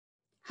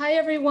Hi,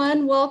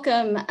 everyone.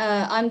 Welcome.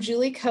 I'm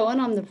Julie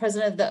Cohen. I'm the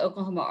president of the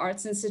Oklahoma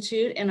Arts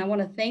Institute, and I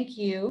want to thank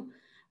you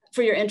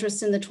for your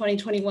interest in the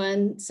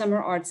 2021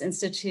 Summer Arts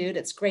Institute.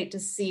 It's great to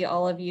see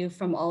all of you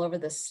from all over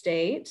the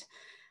state.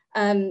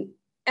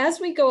 As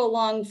we go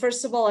along,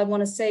 first of all, I want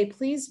to say,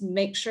 please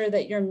make sure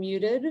that you're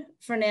muted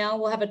for now.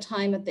 We'll have a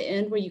time at the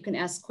end where you can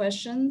ask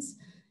questions,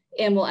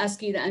 and we'll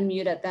ask you to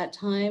unmute at that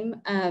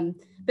time.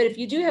 But if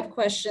you do have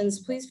questions,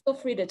 please feel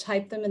free to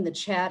type them in the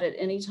chat at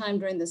any time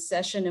during the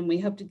session, and we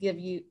hope to give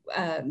you,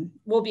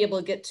 we'll be able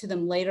to get to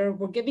them later.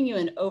 We're giving you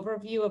an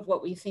overview of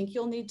what we think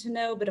you'll need to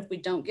know, but if we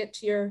don't get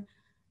to your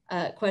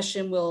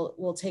question,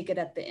 we'll take it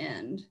at the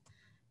end.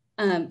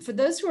 For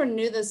those who are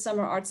new to the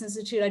Summer Arts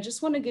Institute, I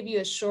just want to give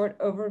you a short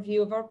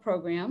overview of our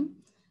program.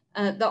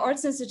 The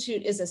Arts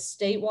Institute is a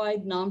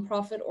statewide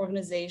nonprofit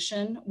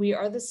organization. We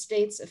are the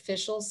state's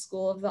official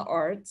school of the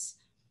arts.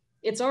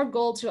 It's our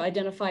goal to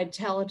identify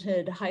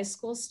talented high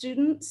school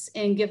students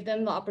and give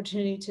them the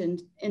opportunity to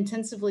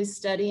intensively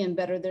study and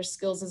better their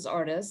skills as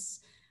artists.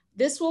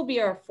 This will be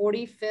our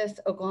 45th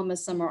Oklahoma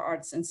Summer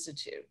Arts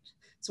Institute.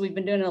 So we've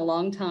been doing it a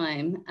long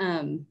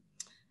time.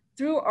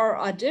 Through our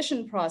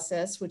audition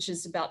process, which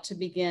is about to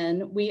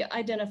begin, we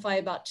identify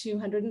about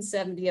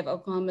 270 of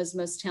Oklahoma's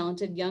most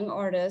talented young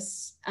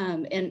artists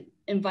and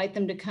invite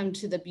them to come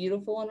to the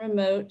beautiful and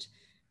remote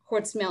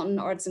Quartz Mountain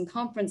Arts and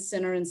Conference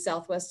Center in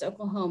Southwest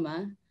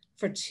Oklahoma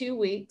for 2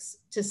 weeks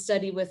to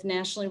study with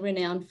nationally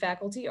renowned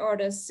faculty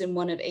artists in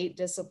one of 8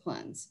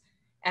 disciplines: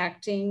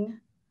 acting,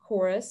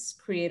 chorus,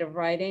 creative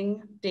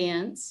writing,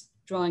 dance,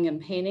 drawing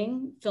and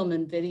painting, film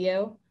and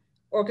video,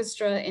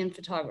 orchestra, and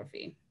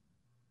photography.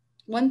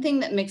 One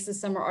thing that makes the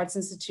Summer Arts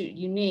Institute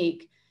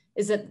unique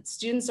is that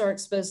students are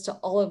exposed to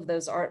all of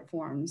those art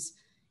forms.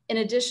 In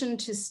addition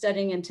to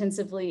studying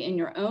intensively in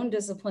your own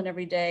discipline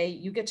every day,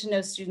 you get to know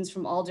students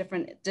from all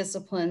different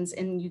disciplines,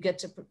 and you get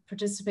to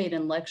participate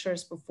in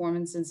lectures,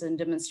 performances, and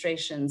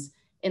demonstrations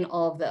in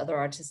all of the other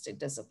artistic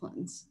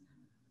disciplines.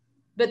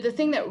 But the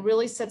thing that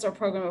really sets our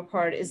program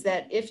apart is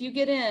that if you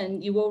get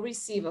in, you will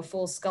receive a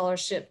full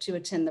scholarship to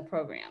attend the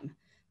program.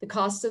 The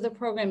cost of the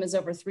program is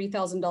over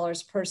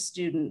 $3,000 per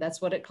student.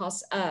 That's what it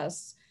costs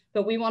us.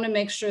 But we want to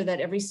make sure that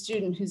every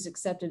student who's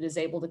accepted is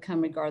able to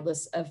come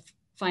regardless of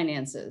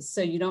finances.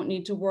 So you don't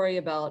need to worry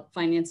about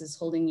finances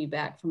holding you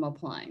back from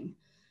applying.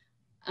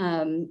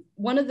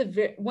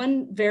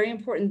 One very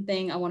important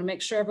thing I want to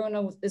make sure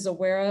everyone is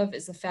aware of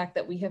is the fact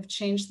that we have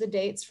changed the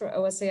dates for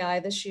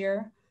OSAI this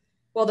year.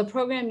 While the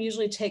program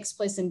usually takes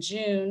place in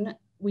June,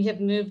 we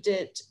have moved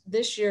it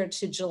this year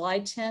to July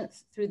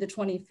 10th through the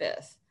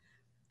 25th.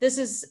 This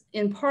is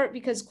in part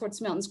because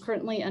Quartz Mountain is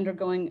currently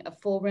undergoing a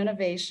full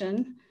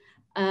renovation,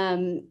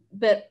 and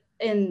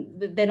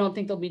they don't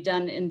think they'll be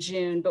done in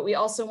June, but we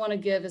also want to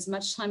give as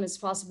much time as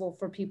possible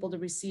for people to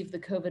receive the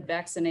COVID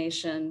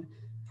vaccination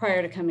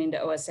prior to coming to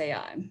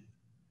OSAI.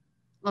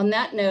 On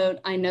that note,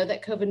 I know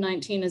that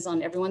COVID-19 is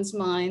on everyone's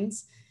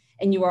minds,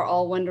 and you are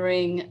all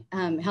wondering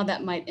how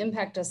that might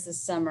impact us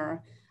this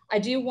summer. I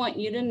do want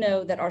you to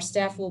know that our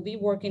staff will be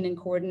working in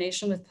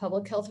coordination with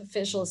public health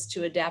officials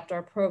to adapt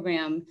our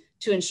program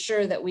to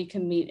ensure that we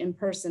can meet in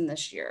person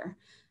this year.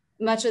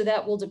 Much of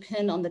that will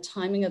depend on the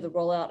timing of the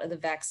rollout of the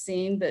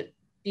vaccine, but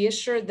be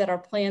assured that our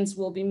plans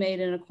will be made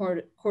in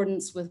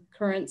accordance with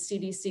current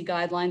CDC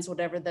guidelines,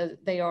 whatever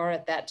they are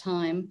at that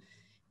time.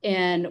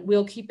 And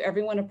we'll keep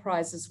everyone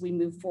apprised as we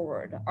move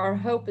forward. Our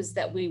hope is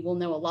that we will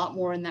know a lot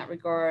more in that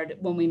regard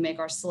when we make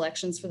our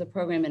selections for the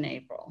program in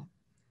April.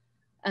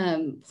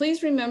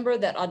 Please remember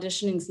that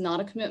auditioning is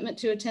not a commitment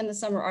to attend the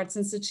Summer Arts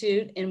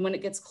Institute. And when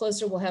it gets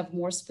closer, we'll have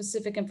more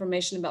specific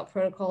information about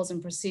protocols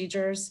and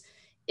procedures.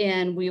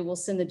 And we will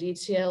send the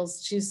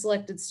details to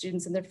selected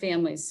students and their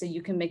families so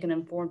you can make an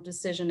informed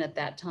decision at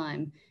that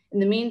time. In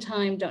the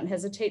meantime, don't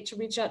hesitate to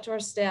reach out to our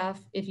staff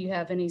if you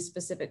have any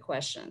specific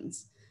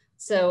questions.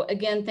 So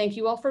again, thank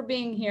you all for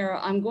being here.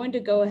 I'm going to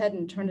go ahead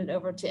and turn it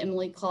over to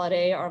Emily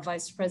Claudet, our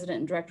Vice President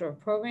and Director of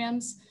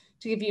Programs,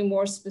 to give you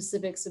more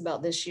specifics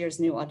about this year's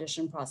new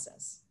audition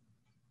process.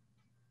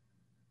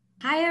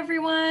 Hi,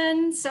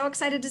 everyone. So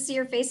excited to see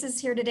your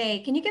faces here today.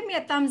 Can you give me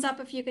a thumbs up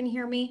if you can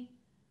hear me?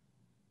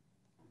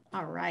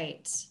 All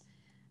right.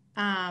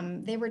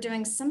 They were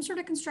doing some sort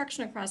of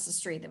construction across the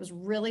street that was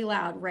really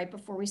loud right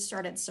before we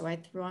started, so I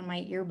threw on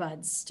my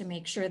earbuds to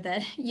make sure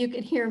that you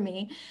could hear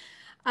me.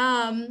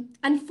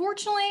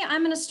 Unfortunately,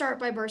 I'm going to start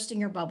by bursting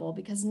your bubble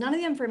because none of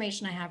the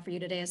information I have for you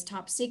today is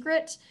top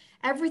secret.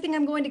 Everything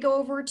I'm going to go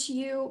over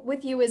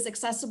with you is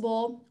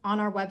accessible on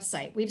our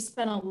website. We've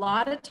spent a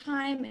lot of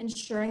time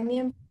ensuring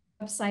the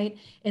website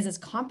is as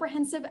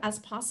comprehensive as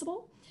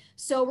possible.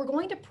 So we're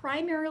going to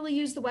primarily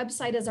use the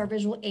website as our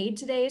visual aid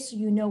today, so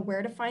you know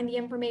where to find the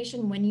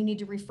information when you need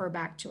to refer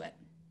back to it.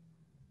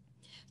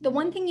 The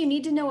one thing you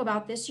need to know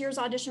about this year's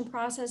audition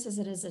process is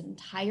it is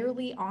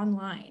entirely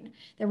online.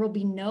 There will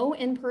be no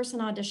in-person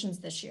auditions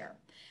this year.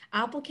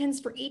 Applicants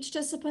for each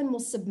discipline will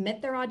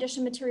submit their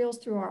audition materials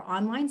through our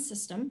online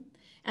system,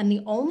 and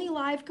the only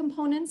live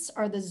components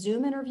are the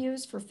Zoom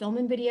interviews for film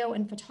and video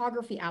and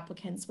photography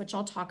applicants, which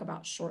I'll talk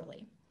about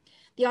shortly.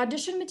 The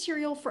audition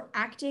material for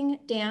acting,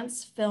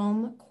 dance,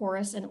 film,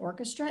 chorus, and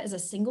orchestra is a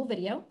single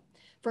video.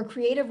 For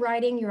creative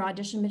writing, your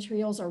audition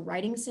materials are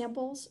writing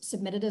samples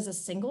submitted as a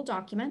single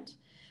document.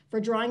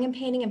 For drawing and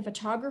painting and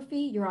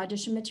photography, your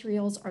audition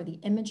materials are the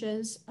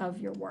images of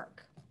your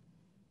work.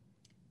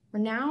 We're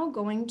now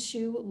going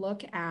to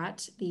look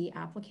at the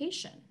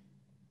application.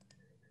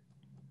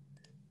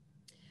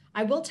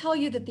 I will tell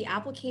you that the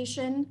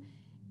application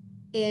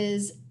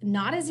is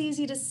not as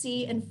easy to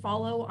see and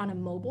follow on a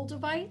mobile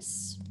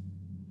device.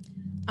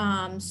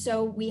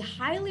 So we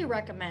highly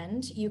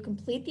recommend you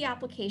complete the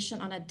application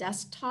on a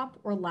desktop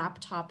or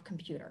laptop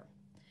computer.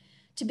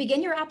 To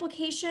begin your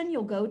application,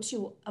 you'll go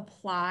to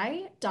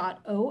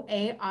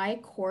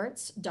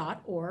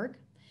apply.oaicourts.org.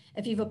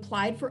 If you've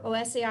applied for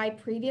OSAI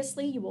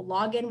previously, you will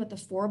log in with the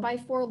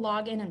 4x4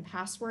 login and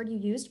password you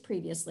used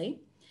previously.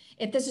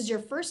 If this is your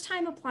first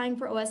time applying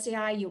for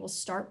OSAI, you will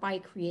start by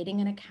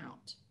creating an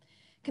account.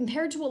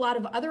 Compared to a lot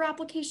of other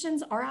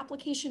applications, our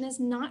application is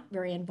not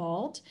very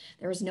involved.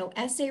 There is no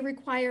essay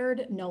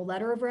required, no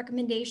letter of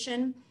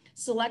recommendation.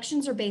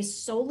 Selections are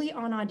based solely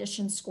on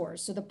audition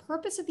scores. So the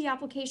purpose of the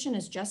application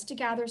is just to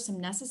gather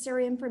some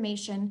necessary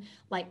information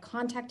like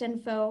contact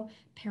info,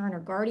 parent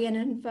or guardian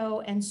info,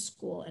 and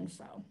school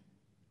info.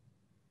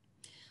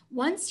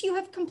 Once you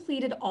have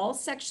completed all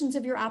sections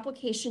of your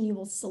application, you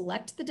will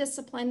select the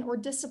discipline or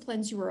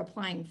disciplines you are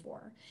applying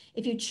for.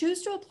 If you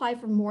choose to apply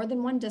for more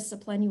than one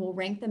discipline, you will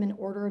rank them in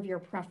order of your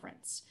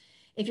preference.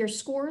 If your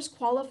scores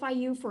qualify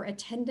you for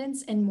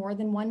attendance in more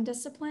than one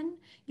discipline,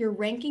 your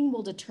ranking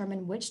will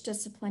determine which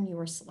discipline you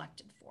are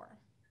selected for.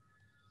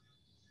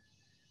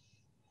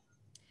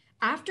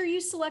 After you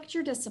select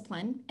your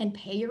discipline and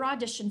pay your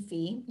audition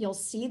fee, you'll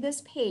see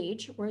this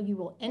page where you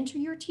will enter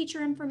your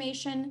teacher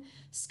information,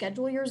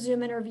 schedule your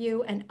Zoom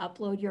interview, and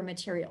upload your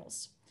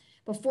materials.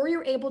 Before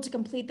you're able to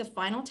complete the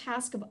final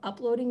task of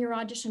uploading your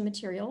audition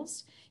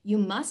materials, you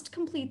must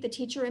complete the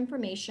teacher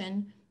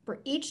information for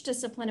each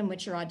discipline in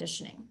which you're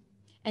auditioning.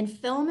 And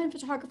film and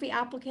photography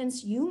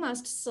applicants, you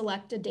must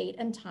select a date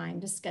and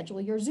time to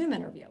schedule your Zoom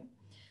interview.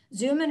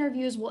 Zoom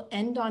interviews will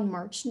end on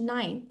March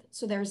 9th,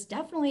 so there's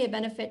definitely a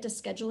benefit to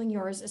scheduling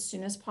yours as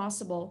soon as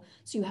possible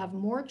so you have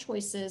more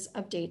choices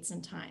of dates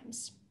and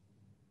times.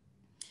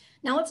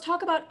 Now let's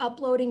talk about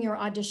uploading your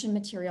audition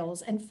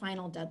materials and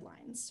final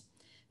deadlines.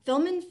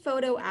 Film and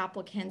photo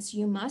applicants,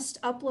 you must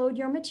upload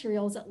your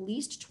materials at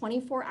least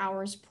 24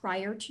 hours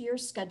prior to your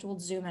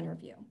scheduled Zoom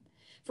interview.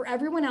 For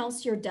everyone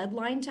else, your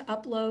deadline to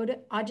upload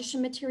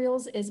audition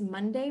materials is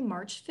Monday,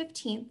 March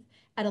 15th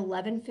at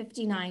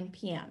 11:59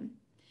 p.m.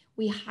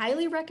 We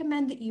highly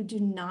recommend that you do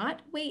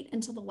not wait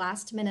until the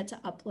last minute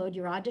to upload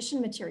your audition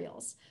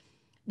materials.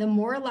 The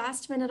more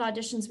last minute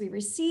auditions we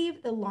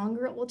receive, the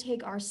longer it will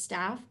take our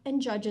staff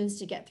and judges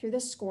to get through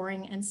the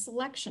scoring and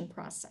selection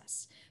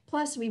process.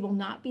 Plus, we will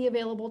not be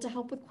available to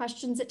help with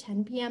questions at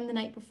 10 p.m. the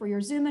night before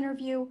your Zoom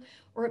interview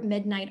or at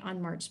midnight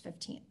on March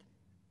 15th.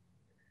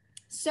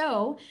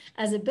 So,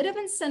 as a bit of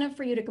incentive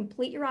for you to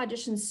complete your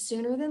auditions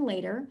sooner than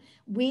later,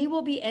 we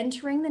will be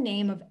entering the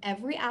name of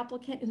every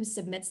applicant who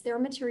submits their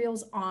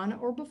materials on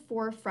or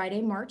before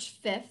Friday, March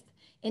 5th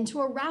into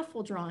a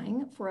raffle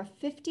drawing for a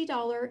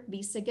 $50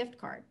 Visa gift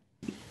card.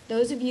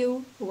 Those of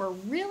you who are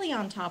really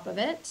on top of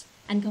it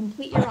and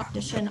complete your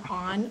audition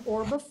on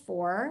or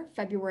before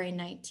February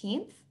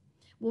 19th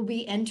will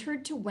be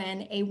entered to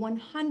win a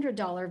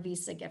 $100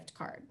 Visa gift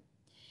card.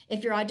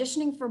 If you're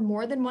auditioning for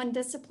more than one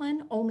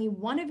discipline, only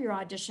one of your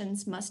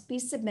auditions must be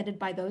submitted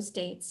by those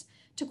dates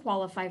to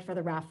qualify for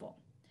the raffle.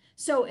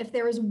 So if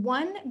there is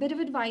one bit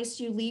of advice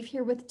you leave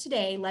here with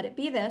today, let it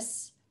be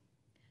this: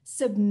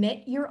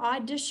 submit your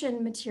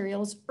audition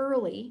materials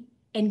early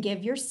and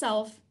give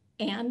yourself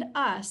and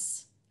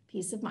us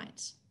peace of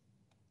mind.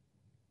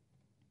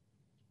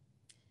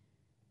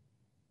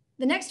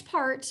 The next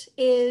part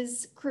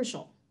is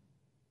crucial.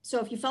 So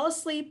if you fell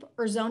asleep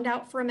or zoned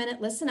out for a minute,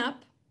 listen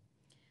up.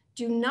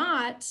 Do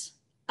not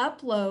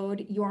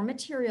upload your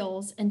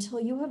materials until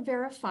you have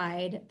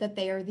verified that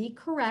they are the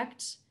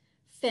correct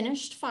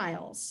finished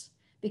files,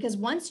 because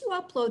once you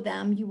upload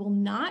them, you will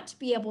not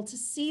be able to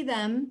see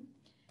them,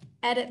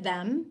 edit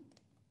them,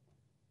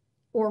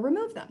 or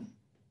remove them.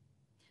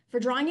 For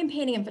drawing and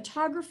painting and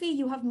photography,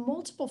 you have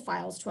multiple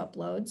files to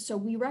upload, so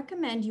we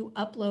recommend you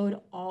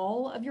upload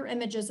all of your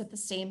images at the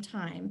same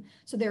time,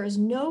 so there is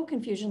no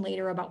confusion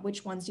later about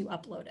which ones you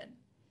uploaded.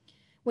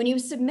 When you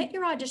submit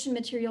your audition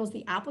materials,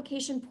 the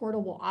application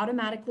portal will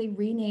automatically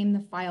rename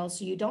the files,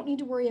 so you don't need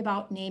to worry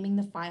about naming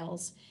the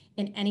files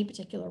in any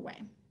particular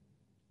way.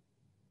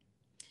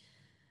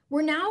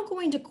 We're now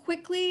going to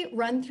quickly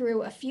run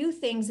through a few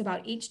things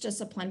about each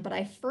discipline, but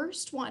I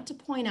first want to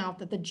point out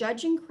that the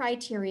judging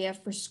criteria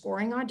for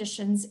scoring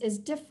auditions is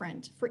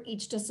different for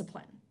each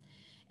discipline.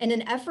 In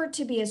an effort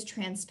to be as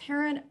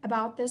transparent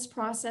about this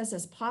process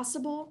as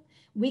possible,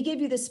 we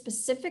give you the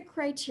specific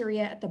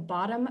criteria at the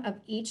bottom of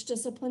each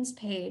discipline's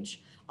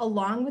page,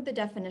 along with the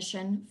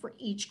definition for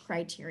each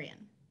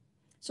criterion.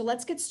 So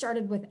let's get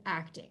started with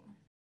acting.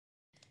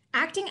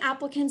 Acting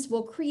applicants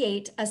will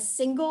create a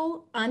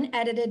single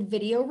unedited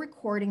video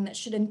recording that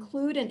should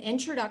include an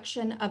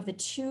introduction of the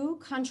 2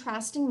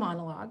 contrasting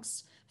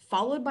monologues,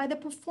 followed by the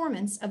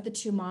performance of the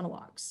 2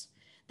 monologues.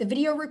 The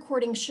video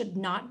recording should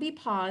not be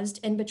paused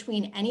in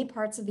between any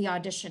parts of the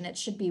audition. It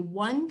should be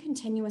one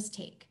continuous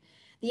take.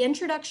 The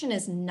introduction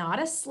is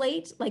not a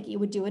slate like you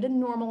would do at a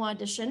normal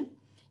audition.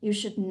 You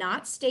should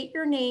not state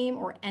your name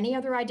or any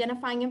other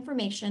identifying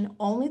information,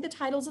 only the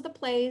titles of the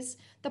plays,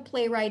 the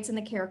playwrights, and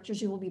the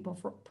characters you will be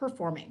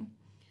performing.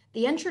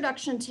 The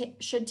introduction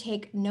should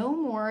take no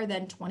more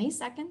than 20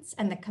 seconds,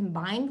 and the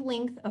combined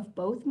length of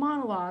both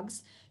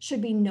monologues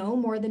should be no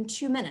more than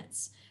 2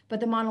 minutes, but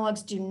the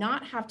monologues do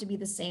not have to be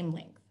the same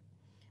length.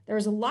 There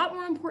is a lot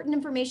more important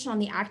information on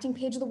the acting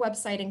page of the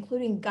website,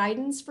 including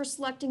guidance for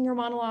selecting your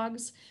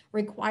monologues,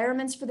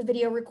 requirements for the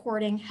video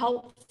recording,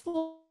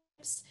 helpful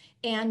tips,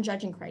 and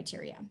judging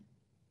criteria.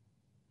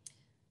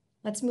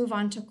 Let's move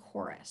on to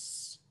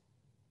chorus.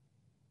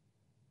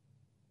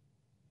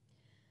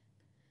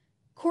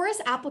 Chorus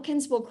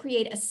applicants will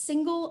create a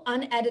single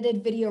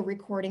unedited video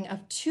recording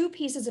of 2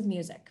 pieces of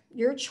music.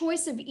 Your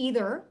choice of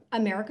either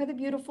America the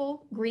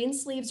Beautiful, Green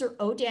Sleeves, or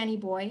Oh Danny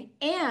Boy,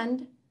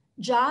 and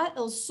Già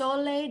il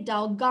Sole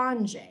dal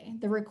Gange,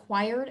 the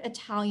required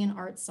Italian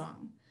art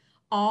song.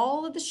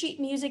 All of the sheet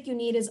music you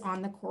need is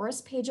on the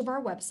chorus page of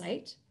our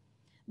website.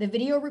 The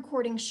video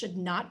recording should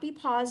not be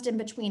paused in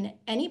between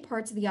any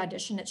parts of the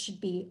audition. It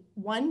should be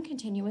one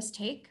continuous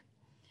take.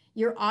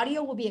 Your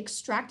audio will be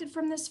extracted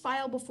from this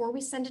file before we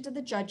send it to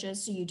the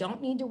judges, so you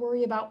don't need to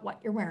worry about what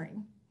you're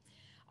wearing.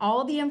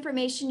 All the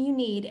information you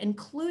need,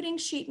 including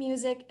sheet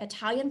music,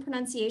 Italian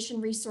pronunciation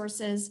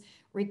resources,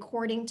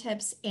 recording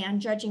tips, and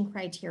judging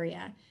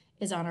criteria,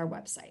 is on our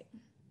website.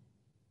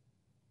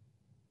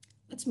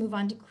 Let's move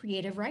on to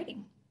creative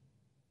writing.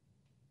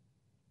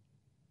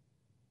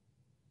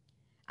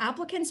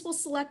 Applicants will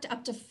select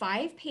up to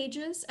 5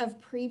 pages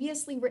of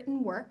previously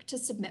written work to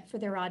submit for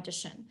their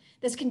audition.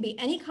 This can be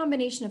any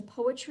combination of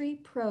poetry,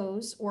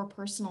 prose, or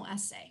personal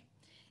essay.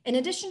 In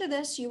addition to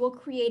this, you will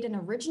create an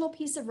original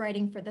piece of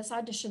writing for this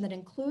audition that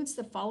includes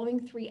the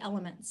following 3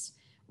 elements: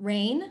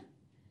 rain,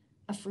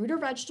 a fruit or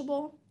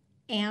vegetable,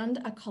 and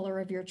a color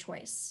of your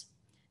choice.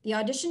 The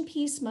audition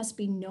piece must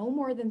be no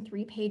more than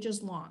 3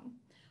 pages long.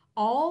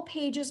 All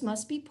pages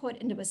must be put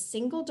into a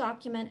single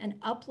document and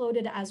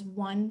uploaded as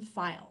one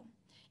file.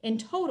 In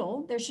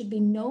total, there should be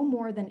no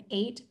more than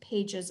 8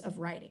 pages of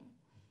writing.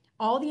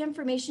 All the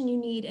information you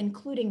need,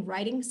 including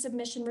writing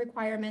submission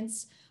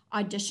requirements,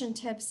 audition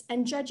tips,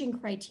 and judging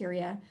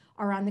criteria,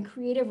 are on the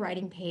creative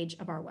writing page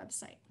of our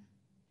website.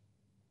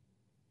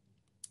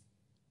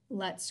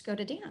 Let's go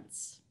to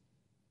dance.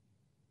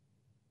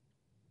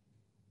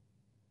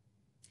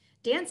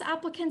 Dance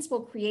applicants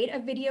will create a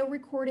video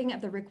recording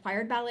of the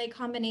required ballet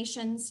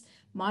combinations,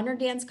 modern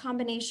dance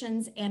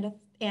combinations, and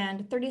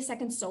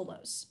 30-second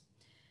solos.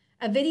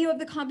 A video of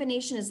the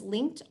combination is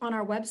linked on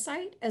our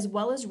website, as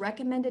well as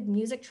recommended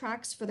music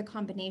tracks for the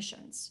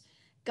combinations.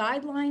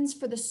 Guidelines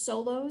for the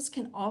solos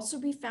can also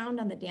be found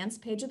on the dance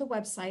page of the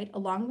website,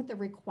 along with the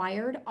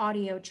required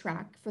audio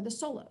track for the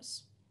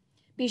solos.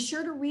 Be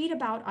sure to read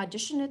about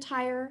audition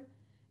attire,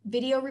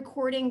 video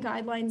recording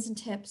guidelines and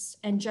tips,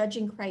 and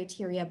judging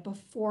criteria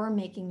before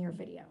making your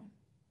video.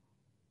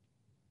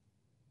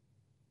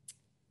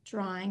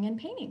 Drawing and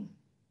painting.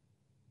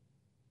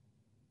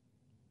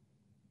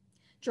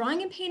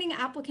 Drawing and painting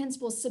applicants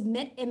will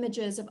submit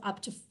images of up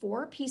to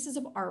 4 pieces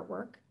of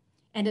artwork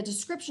and a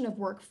description of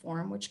work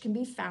form, which can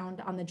be found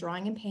on the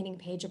drawing and painting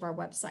page of our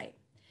website.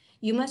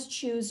 You must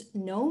choose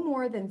no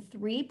more than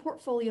 3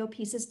 portfolio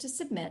pieces to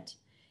submit,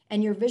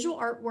 and your visual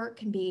artwork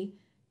can be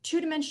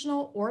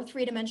 2-dimensional or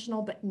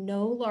 3-dimensional, but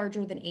no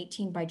larger than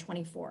 18 by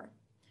 24.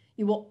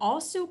 You will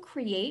also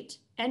create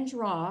and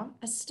draw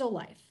a still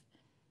life.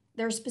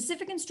 There are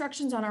specific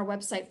instructions on our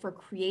website for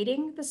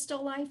creating the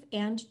still life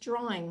and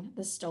drawing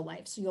the still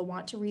life, so you'll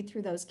want to read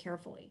through those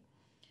carefully.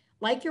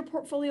 Like your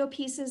portfolio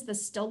pieces, the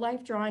still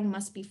life drawing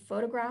must be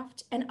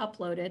photographed and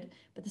uploaded,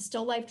 but the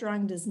still life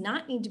drawing does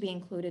not need to be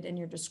included in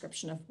your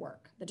description of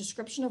work. The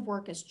description of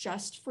work is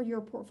just for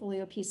your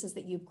portfolio pieces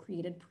that you've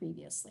created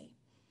previously.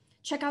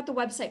 Check out the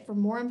website for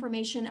more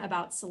information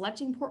about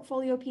selecting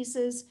portfolio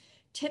pieces,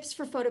 tips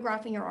for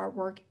photographing your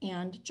artwork,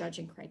 and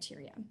judging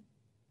criteria.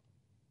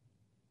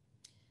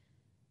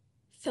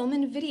 Film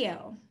and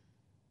video.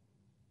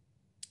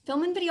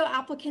 Film and video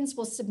applicants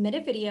will submit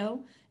a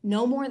video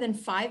no more than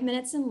 5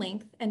 minutes in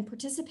length and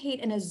participate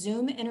in a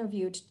Zoom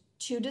interview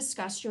to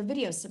discuss your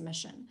video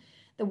submission.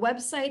 The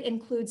website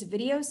includes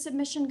video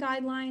submission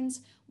guidelines,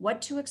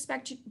 what to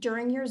expect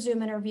during your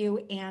Zoom interview,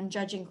 and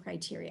judging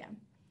criteria.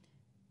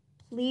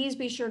 Please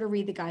be sure to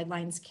read the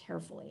guidelines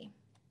carefully.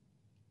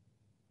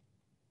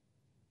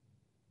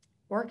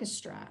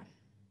 Orchestra.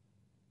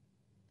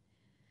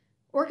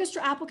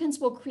 Orchestra applicants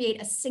will create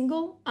a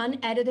single,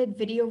 unedited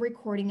video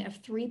recording of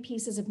 3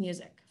 pieces of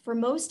music. For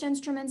most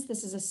instruments,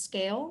 this is a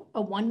scale,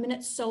 a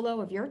 1-minute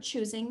solo of your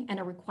choosing, and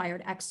a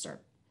required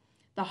excerpt.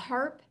 The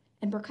harp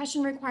And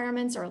percussion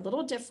requirements are a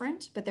little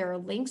different, but there are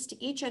links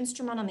to each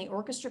instrument on the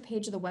orchestra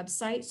page of the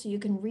website so you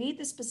can read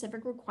the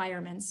specific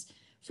requirements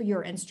for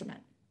your instrument.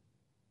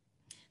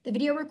 The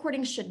video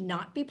recording should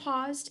not be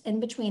paused in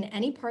between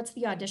any parts of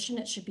the audition.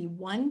 It should be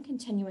one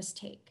continuous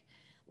take.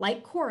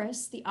 Like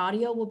chorus, the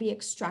audio will be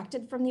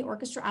extracted from the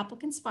orchestra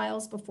applicant's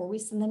files before we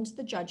send them to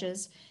the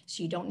judges,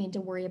 so you don't need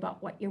to worry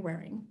about what you're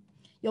wearing.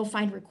 You'll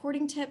find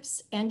recording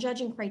tips and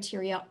judging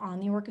criteria on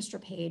the orchestra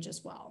page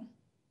as well.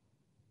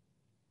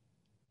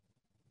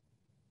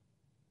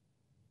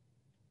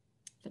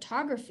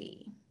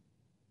 Photography.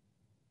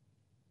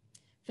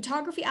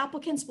 Photography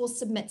applicants will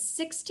submit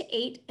 6 to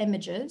 8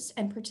 images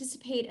and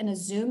participate in a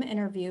Zoom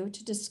interview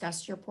to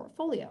discuss your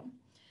portfolio.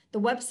 The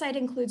website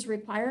includes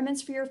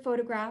requirements for your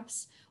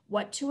photographs,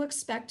 what to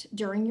expect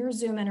during your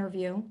Zoom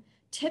interview,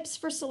 tips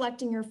for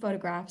selecting your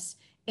photographs,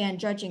 and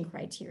judging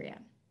criteria.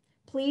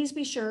 Please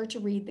be sure to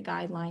read the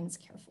guidelines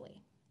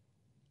carefully.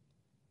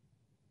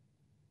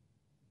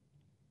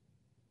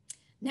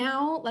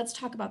 Now let's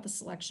talk about the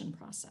selection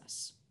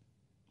process.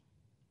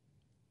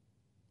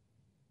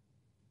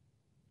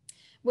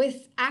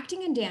 With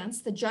acting and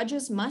dance, the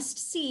judges must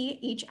see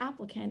each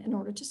applicant in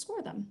order to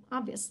score them,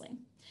 obviously,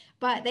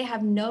 but they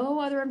have no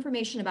other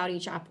information about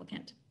each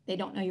applicant. They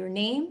don't know your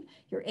name,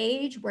 your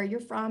age, where you're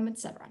from,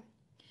 etc.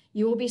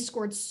 You will be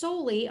scored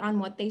solely on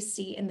what they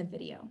see in the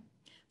video.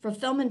 For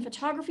film and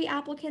photography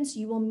applicants,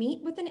 you will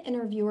meet with an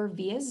interviewer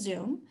via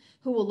Zoom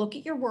who will look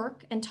at your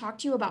work and talk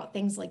to you about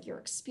things like your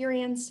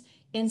experience,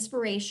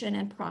 inspiration,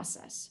 and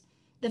process.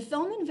 The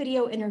film and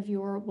video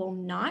interviewer will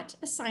not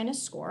assign a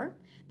score.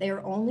 They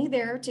are only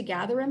there to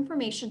gather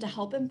information to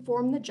help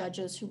inform the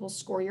judges who will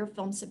score your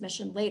film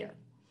submission later.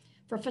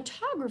 For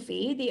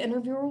photography, the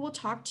interviewer will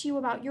talk to you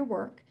about your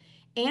work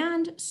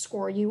and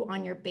score you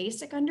on your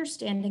basic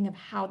understanding of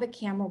how the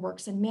camera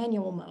works in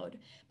manual mode,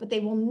 but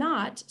they will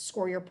not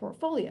score your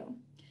portfolio.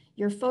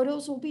 Your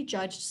photos will be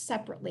judged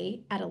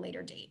separately at a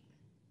later date.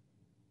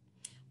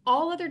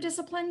 All other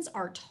disciplines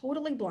are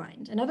totally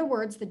blind. In other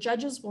words, the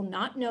judges will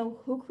not know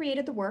who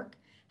created the work,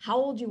 how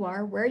old you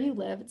are, where you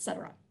live,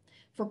 etc.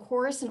 For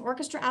chorus and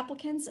orchestra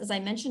applicants, as I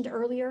mentioned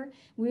earlier,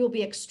 we will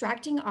be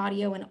extracting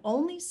and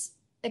only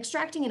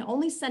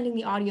sending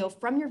the audio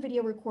from your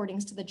video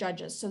recordings to the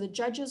judges, so the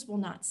judges will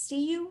not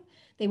see you,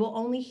 they will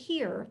only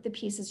hear the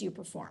pieces you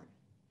perform.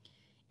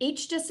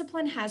 Each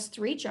discipline has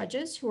 3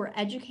 judges who are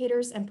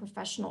educators and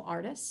professional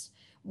artists.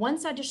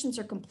 Once auditions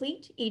are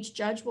complete, each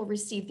judge will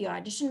receive the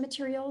audition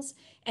materials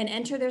and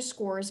enter their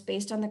scores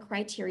based on the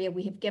criteria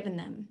we have given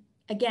them,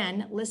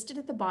 again, listed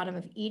at the bottom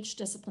of each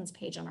discipline's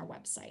page on our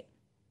website.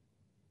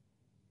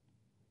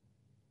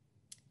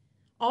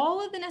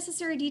 All of the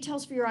necessary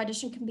details for your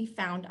audition can be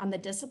found on the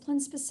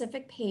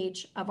discipline-specific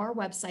page of our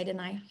website, and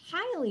I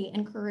highly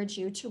encourage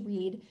you to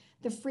read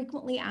the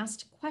frequently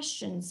asked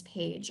questions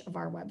page of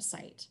our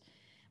website.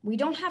 We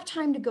don't have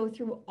time to go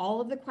through all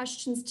of the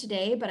questions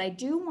today, but I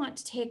do want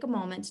to take a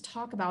moment to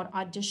talk about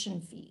audition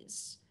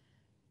fees.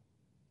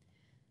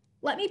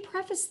 Let me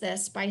preface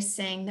this by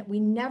saying that we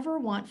never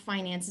want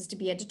finances to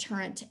be a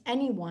deterrent to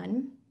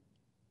anyone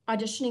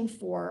auditioning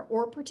for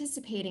or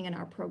participating in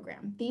our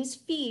program. These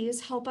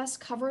fees help us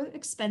cover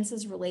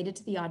expenses related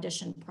to the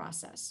audition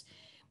process.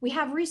 We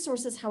have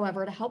resources,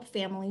 however, to help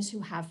families who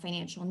have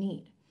financial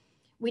need.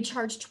 We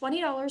charge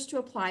 $20 to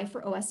apply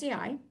for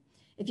OSAI.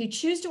 If you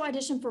choose to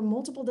audition for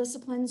multiple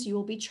disciplines, you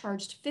will be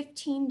charged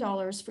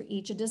 $15 for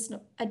each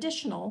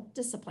additional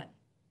discipline.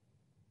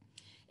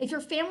 If your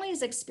family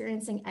is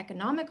experiencing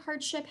economic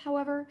hardship,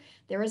 however,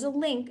 there is a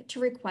link to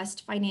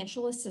request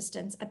financial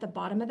assistance at the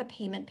bottom of the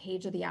payment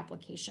page of the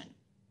application.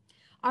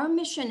 Our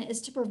mission is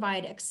to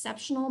provide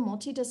exceptional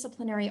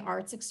multidisciplinary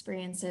arts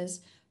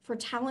experiences for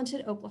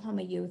talented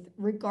Oklahoma youth,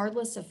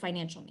 regardless of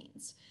financial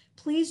means.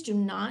 Please do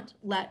not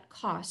let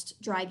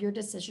cost drive your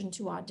decision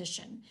to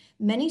audition.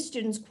 Many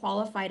students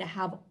qualify to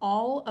have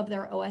all of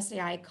their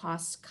OSAI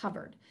costs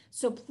covered,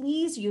 so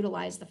please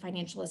utilize the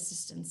financial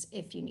assistance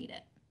if you need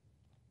it.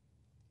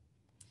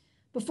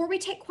 Before we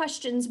take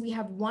questions, we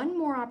have one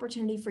more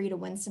opportunity for you to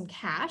win some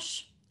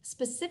cash,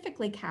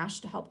 specifically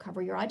cash to help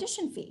cover your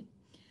audition fee.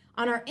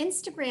 On our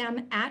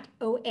Instagram at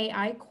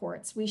OAI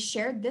Courts, we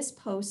shared this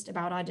post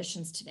about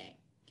auditions today.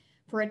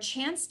 For a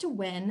chance to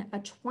win a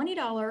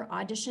 $20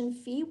 audition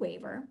fee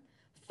waiver,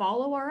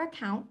 follow our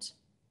account,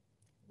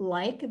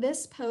 like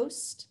this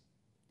post,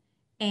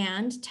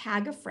 and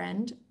tag a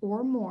friend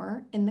or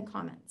more in the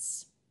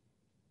comments.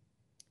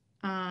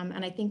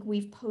 And I think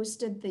we've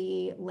posted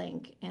the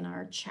link in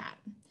our chat.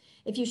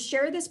 If you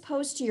share this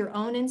post to your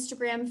own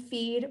Instagram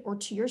feed or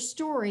to your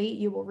story,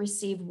 you will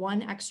receive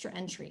 1 extra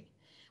entry.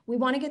 We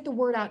want to get the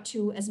word out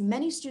to as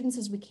many students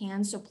as we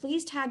can, so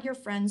please tag your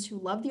friends who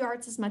love the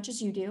arts as much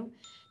as you do.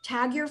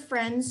 Tag your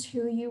friends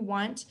who you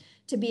want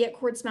to be at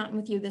Quartz Mountain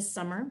with you this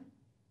summer.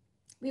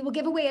 We will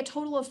give away a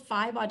total of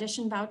 5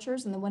 audition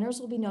vouchers, and the winners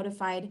will be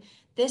notified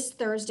this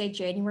Thursday,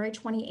 January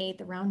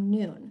 28th around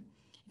noon.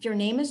 If your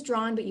name is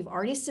drawn, but you've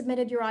already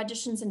submitted your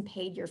auditions and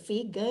paid your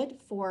fee, good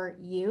for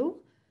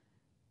you.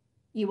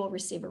 You will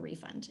receive a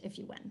refund if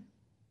you win.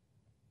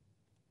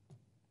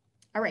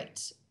 All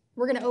right,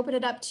 we're going to open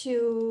it up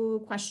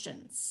to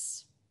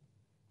questions.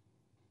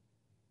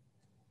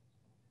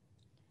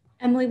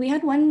 Emily, we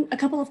had a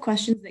couple of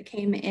questions that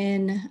came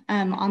in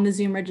on the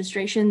Zoom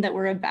registration that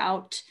were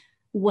about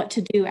what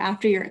to do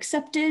after you're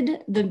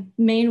accepted. The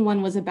main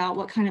one was about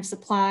what kind of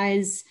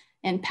supplies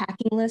and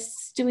packing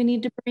lists do we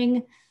need to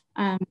bring.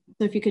 So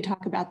if you could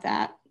talk about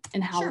that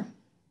and how. Sure.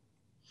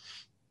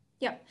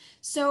 Yep.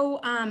 So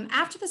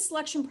after the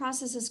selection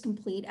process is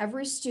complete,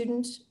 every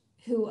student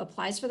who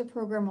applies for the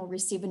program will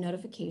receive a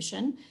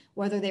notification,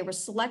 whether they were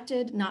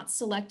selected, not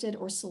selected,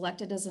 or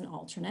selected as an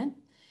alternate.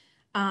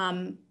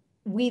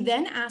 We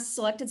then ask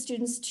selected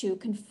students to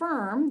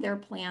confirm their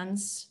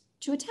plans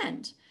to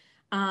attend.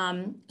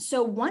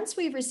 So once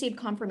we've received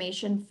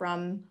confirmation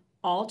from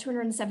all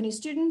 270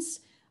 students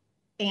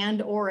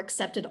and or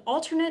accepted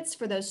alternates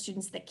for those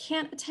students that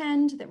can't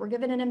attend, that were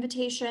given an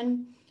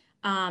invitation,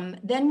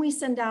 then we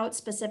send out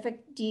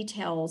specific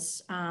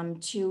details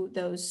to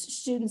those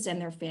students and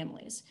their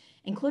families,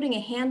 including a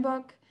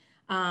handbook,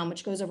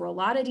 which goes over a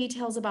lot of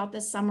details about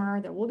this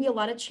summer. There will be a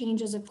lot of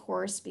changes, of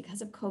course,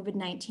 because of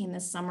COVID-19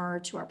 this summer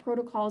to our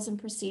protocols and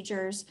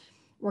procedures.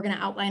 We're going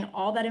to outline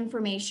all that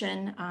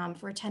information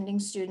for attending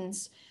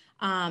students.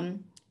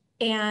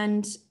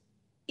 And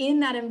in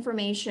that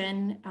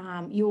information,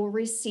 you will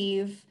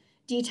receive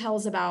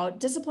details about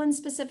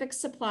discipline-specific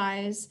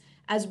supplies,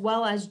 as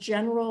well as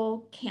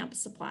general camp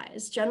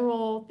supplies,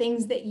 general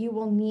things that you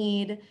will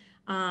need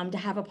to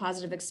have a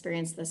positive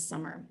experience this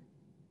summer.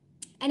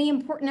 Any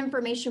important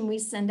information we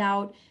send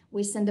out,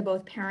 we send to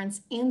both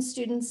parents and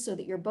students so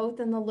that you're both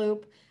in the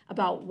loop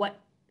about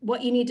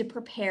what you need to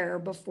prepare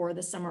before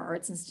the Summer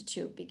Arts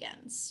Institute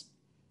begins.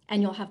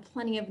 And you'll have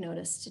plenty of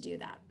notice to do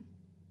that.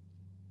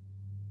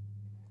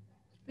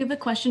 We have a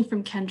question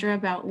from Kendra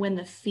about when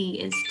the fee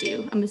is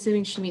due. I'm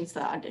assuming she means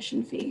the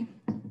audition fee.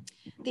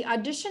 The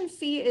audition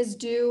fee is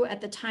due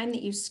at the time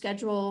that you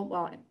schedule,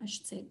 well, I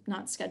should say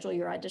not schedule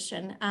your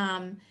audition,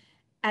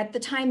 at the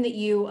time that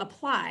you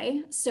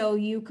apply. So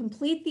you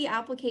complete the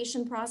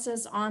application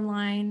process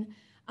online,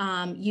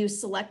 you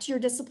select your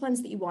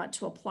disciplines that you want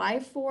to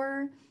apply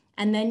for,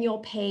 and then you'll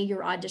pay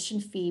your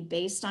audition fee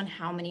based on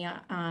how many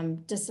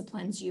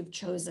disciplines you've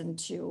chosen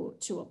to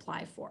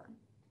apply for.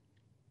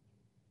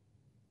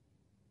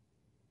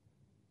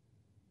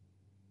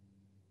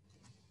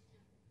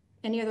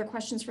 Any other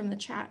questions from the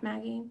chat,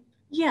 Maggie?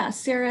 Yeah,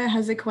 Sarah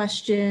has a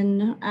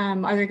question.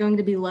 Are there going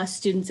to be less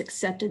students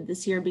accepted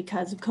this year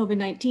because of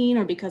COVID-19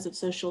 or because of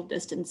social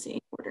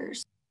distancing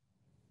orders?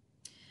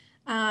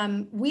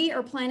 We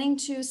are planning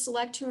to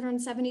select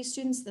 270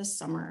 students this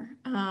summer.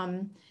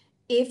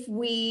 If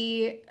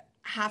we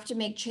have to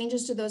make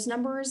changes to those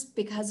numbers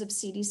because of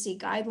CDC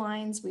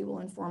guidelines, we will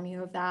inform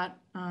you of that.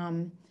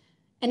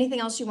 Anything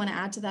else you want to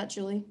add to that,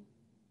 Julie?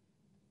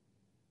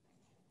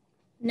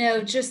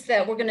 No, just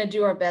that we're going to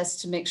do our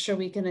best to make sure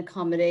we can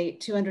accommodate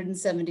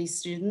 270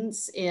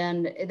 students,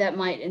 and that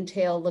might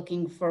entail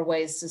looking for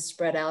ways to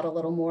spread out a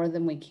little more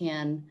than we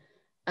can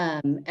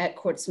at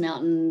Quartz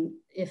Mountain,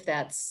 if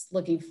that's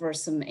looking for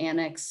some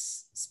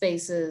annex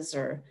spaces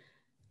or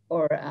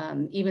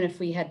even if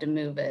we had to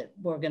move it,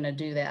 we're going to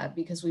do that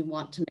because we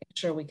want to make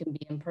sure we can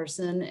be in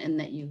person and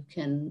that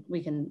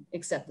we can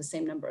accept the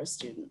same number of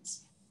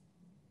students.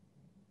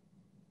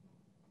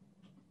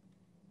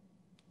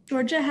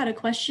 Georgia had a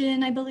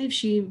question. I believe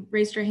she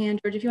raised her hand.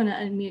 Georgia, if you want to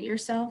unmute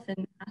yourself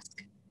and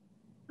ask.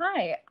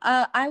 Hi,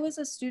 I was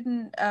a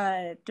student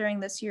during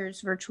this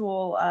year's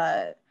virtual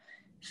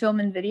film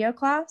and video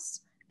class,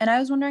 and I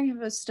was wondering if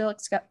it was still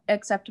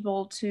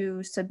acceptable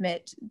to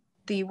submit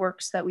the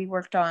works that we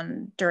worked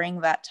on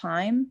during that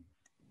time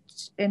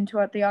into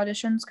the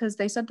auditions, because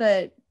they said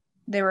that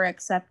they were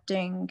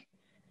accepting,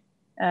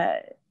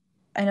 I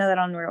know that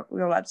on your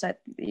website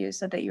you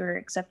said that you were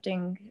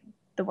accepting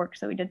the works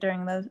that we did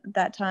during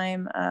that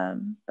time,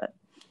 but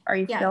are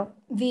you still?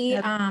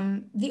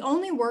 The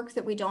only work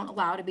that we don't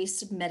allow to be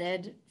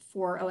submitted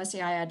for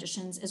OSAI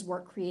auditions is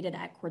work created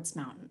at Quartz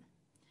Mountain,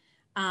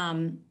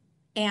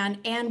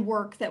 and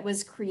work that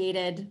was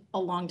created a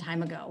long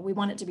time ago. We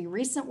want it to be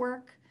recent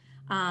work.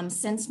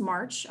 Since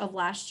March of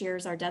last year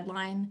is our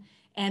deadline,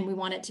 and we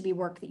want it to be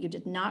work that you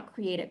did not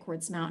create at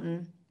Quartz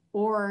Mountain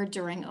or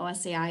during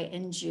OSAI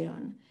in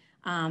June.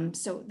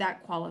 So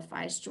that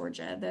qualifies,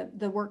 Georgia.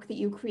 The work that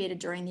you created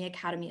during the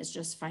academy is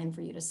just fine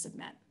for you to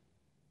submit.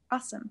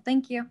 Awesome,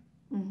 thank you.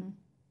 Mm-hmm.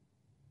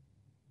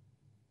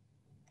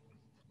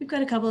 We've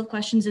got a couple of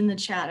questions in the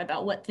chat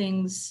about what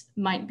things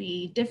might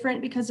be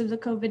different because of the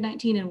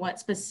COVID-19 and what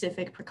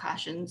specific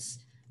precautions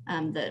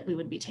that we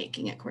would be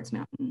taking at Quartz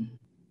Mountain.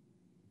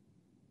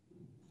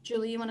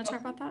 Julie, you want to talk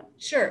about that?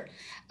 Sure.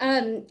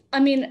 I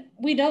mean,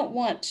 we don't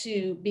want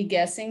to be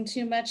guessing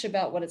too much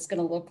about what it's going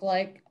to look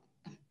like,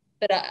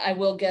 but I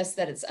will guess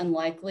that it's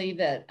unlikely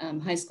that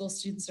high school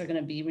students are going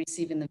to be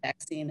receiving the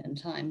vaccine in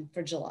time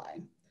for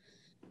July.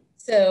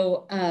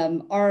 So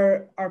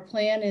our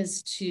plan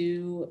is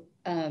to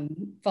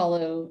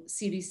follow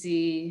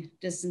CDC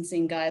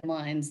distancing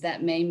guidelines.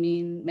 That may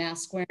mean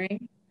mask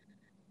wearing.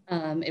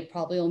 It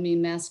probably will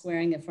mean mask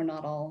wearing if we're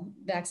not all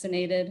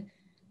vaccinated.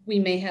 we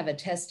may have a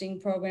testing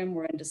program.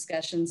 We're in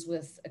discussions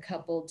with a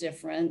couple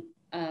different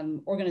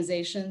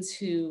organizations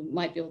who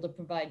might be able to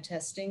provide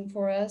testing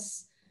for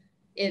us.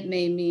 It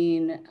may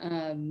mean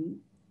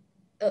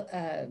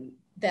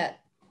that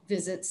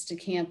visits to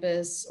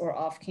campus or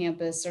off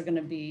campus are going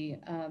to be,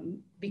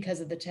 because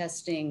of the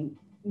testing,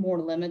 more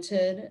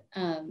limited,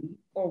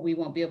 or we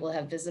won't be able to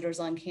have visitors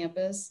on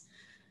campus.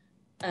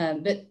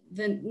 But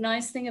the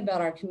nice thing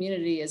about our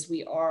community is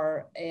we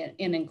are an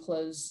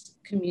enclosed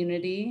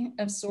community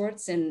of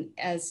sorts. And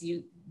as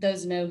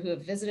those know who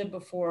have visited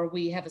before,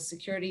 we have a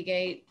security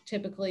gate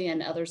typically,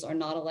 and others are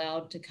not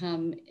allowed to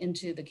come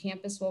into the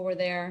campus while we're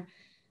there.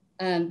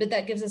 But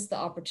that gives us the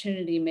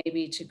opportunity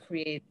maybe to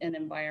create an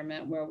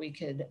environment where we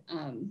could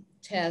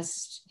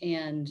test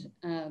and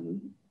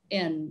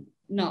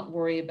not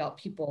worry about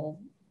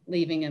people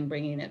leaving and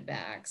bringing it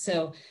back.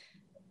 So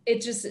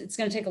it's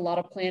going to take a lot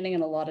of planning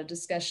and a lot of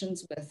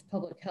discussions with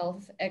public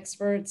health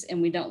experts.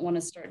 And we don't want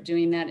to start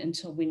doing that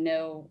until we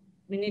know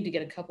we need to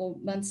get a couple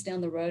months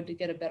down the road to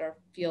get a better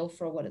feel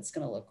for what it's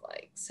going to look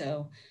like.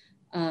 So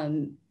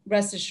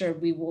rest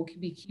assured, we will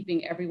be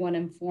keeping everyone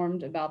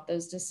informed about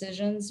those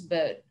decisions,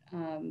 but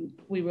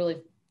we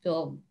really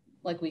feel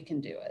like we can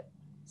do it.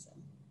 So.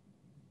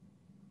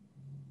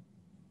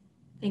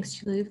 Thanks,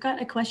 Julie. We've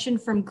got a question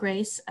from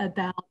Grace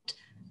about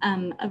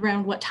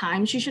around what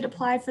time she should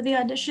apply for the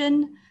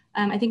audition.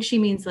 I think she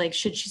means like,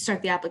 should she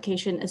start the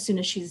application as soon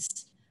as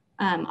she's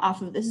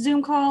off of this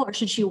Zoom call, or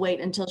should she wait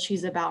until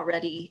she's about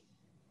ready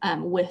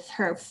with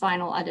her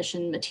final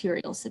audition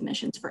material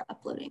submissions for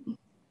uploading?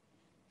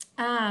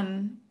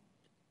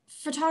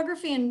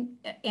 Photography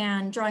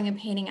and drawing and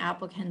painting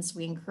applicants,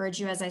 we encourage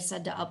you, as I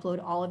said, to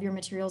upload all of your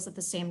materials at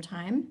the same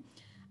time.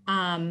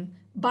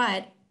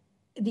 But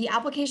the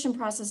application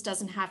process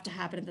doesn't have to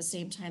happen at the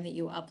same time that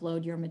you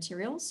upload your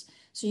materials.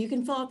 So you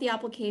can fill out the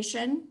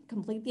application,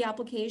 complete the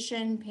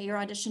application, pay your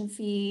audition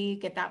fee,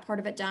 get that part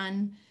of it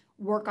done,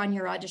 work on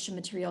your audition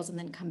materials, and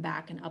then come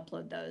back and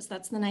upload those.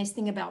 That's the nice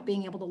thing about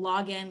being able to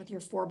log in with your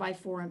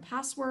 4x4 and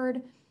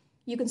password.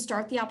 You can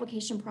start the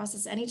application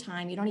process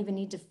anytime. You don't even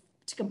need to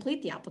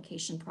complete the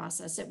application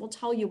process. It will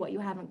tell you what you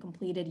haven't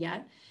completed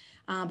yet,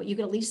 but you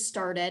can at least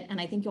start it. And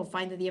I think you'll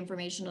find that the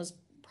information is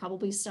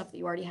probably stuff that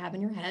you already have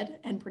in your head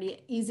and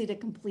pretty easy to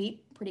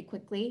complete pretty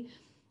quickly.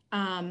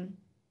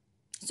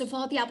 So fill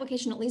out the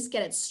application, at least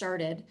get it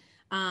started.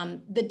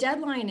 The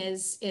deadline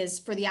is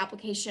for the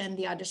application,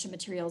 the audition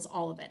materials,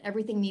 all of it.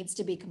 Everything needs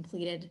to be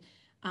completed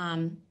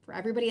for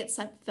everybody at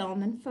Set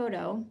Film and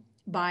Photo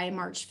by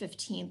March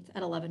 15th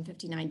at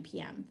 11:59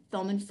 p.m.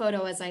 Film and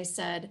Photo, as I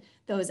said,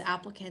 those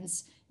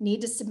applicants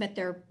need to submit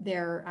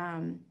their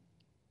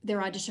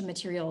audition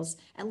materials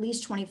at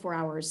least 24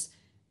 hours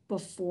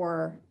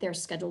before their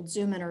scheduled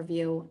Zoom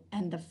interview,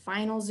 and the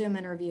final Zoom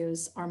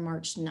interviews are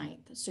March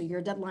 9th. So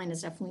your deadline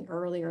is definitely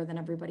earlier than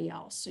everybody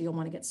else. So you'll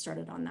want to get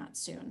started on that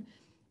soon.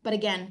 But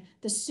again,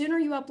 the sooner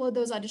you upload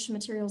those audition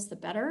materials, the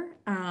better.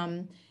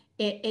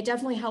 It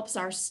definitely helps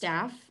our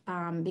staff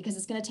because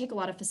it's going to take a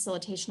lot of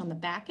facilitation on the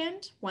back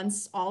end.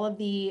 Once all of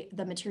the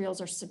materials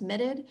are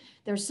submitted,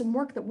 there's some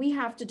work that we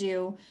have to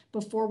do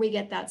before we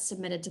get that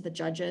submitted to the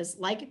judges,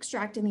 like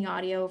extracting the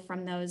audio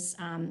from those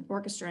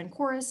orchestra and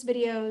chorus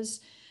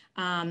videos,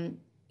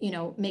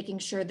 making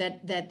sure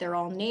that they're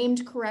all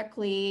named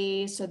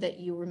correctly so that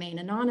you remain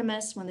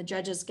anonymous when the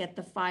judges get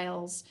the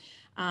files.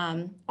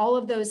 All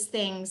of those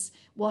things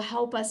will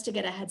help us to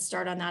get a head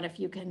start on that if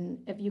you can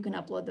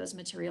upload those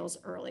materials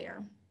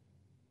earlier.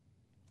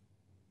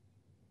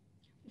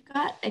 We've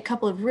got a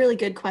couple of really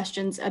good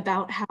questions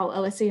about how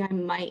OSAI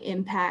might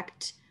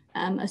impact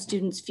a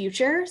student's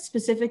future.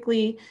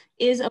 Specifically,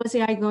 is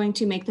OSAI going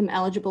to make them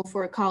eligible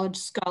for a college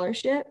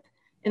scholarship?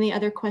 And the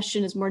other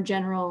question is more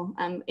general,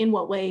 in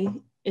what way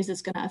is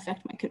this going to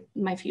affect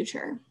my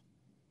future?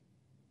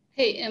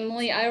 Hey,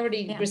 Emily, I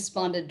already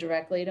responded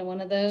directly to one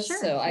of those, sure,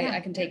 so I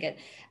can take it.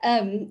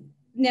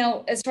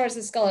 Now, as far as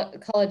the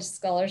college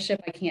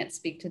scholarship, I can't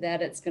speak to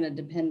that. It's going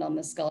to depend on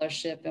the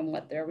scholarship and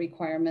what their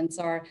requirements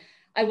are.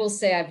 I will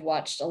say I've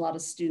watched a lot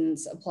of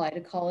students apply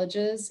to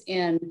colleges,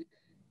 and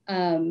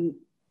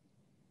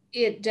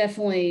it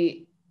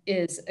definitely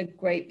is a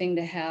great thing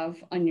to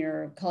have on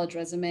your college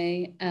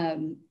resume.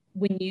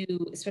 When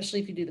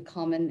especially if you do the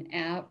Common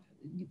App,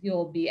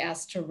 you'll be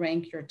asked to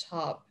rank your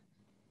top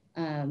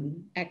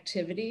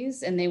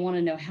activities, and they want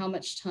to know how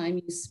much time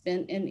you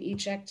spent in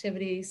each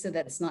activity so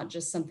that it's not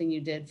just something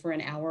you did for an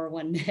hour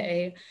one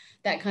day,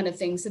 that kind of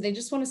thing. So they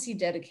just want to see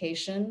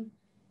dedication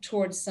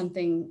towards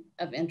something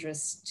of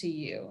interest to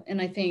you.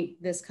 And I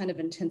think this kind of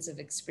intensive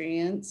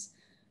experience,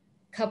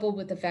 coupled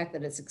with the fact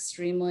that it's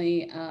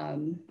extremely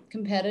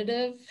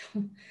competitive,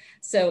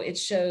 so it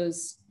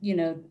shows,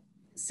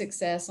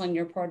 success on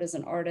your part as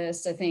an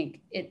artist. I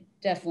think it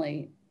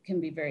definitely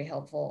can be very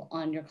helpful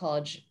on your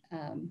college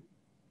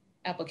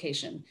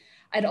application.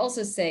 I'd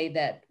also say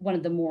that one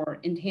of the more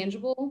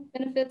intangible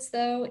benefits,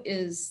 though,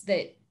 is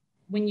that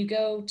when you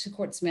go to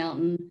Quartz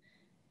Mountain,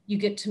 you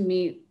get to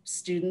meet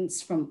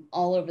students from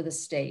all over the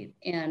state,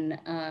 and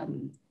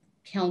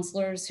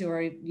counselors who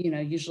are,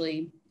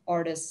 usually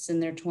artists in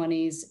their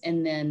 20s,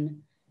 and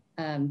then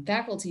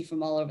faculty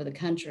from all over the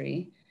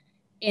country.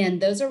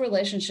 And those are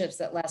relationships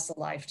that last a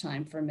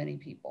lifetime for many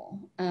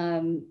people.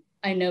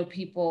 I know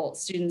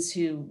students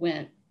who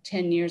went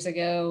 10 years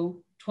ago,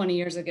 20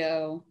 years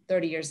ago,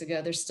 30 years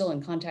ago, they're still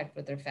in contact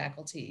with their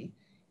faculty.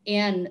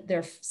 And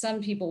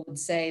some people would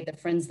say the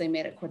friends they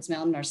made at Quartz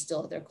Mountain are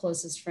still their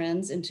closest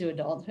friends into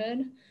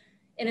adulthood.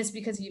 And it's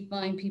because you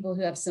find people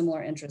who have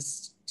similar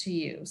interests to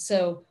you.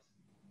 So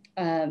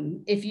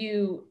if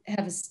you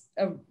have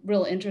a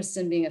real interest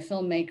in being a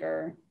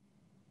filmmaker,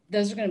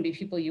 those are going to be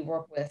people you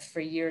work with for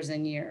years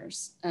and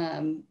years.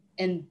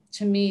 And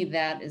to me,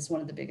 that is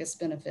one of the biggest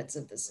benefits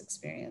of this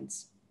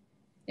experience.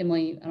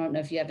 Emily, I don't know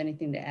if you have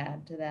anything to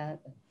add to that.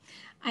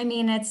 I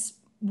mean, it's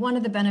one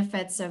of the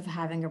benefits of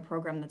having a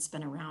program that's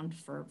been around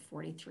for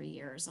 43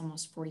 years,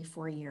 almost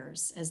 44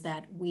 years, is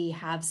that we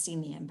have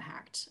seen the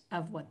impact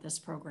of what this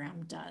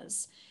program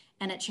does,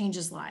 and it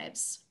changes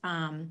lives.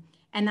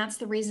 And that's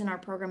the reason our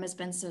program has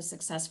been so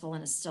successful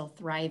and is still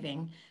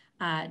thriving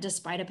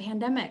despite a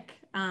pandemic,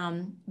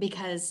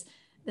 because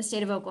the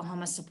state of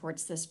Oklahoma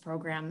supports this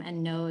program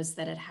and knows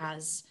that it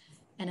has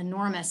an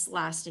enormous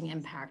lasting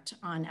impact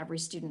on every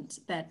student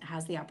that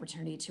has the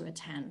opportunity to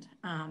attend.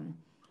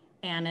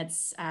 And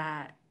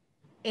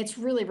it's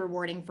really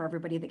rewarding for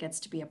everybody that gets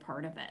to be a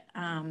part of it.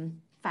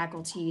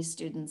 Faculty,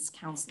 students,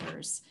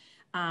 counselors.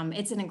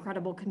 It's an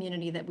incredible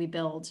community that we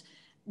build,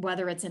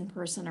 whether it's in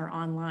person or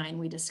online.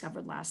 We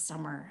discovered last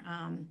summer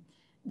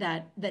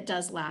that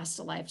does last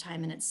a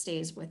lifetime, and it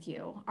stays with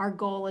you. Our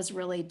goal is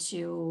really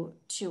to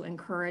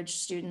encourage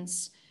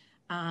students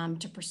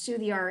to pursue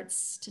the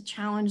arts, to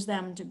challenge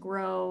them to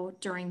grow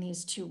during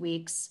these 2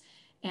 weeks.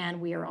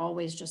 And we are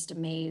always just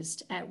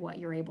amazed at what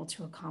you're able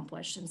to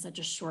accomplish in such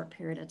a short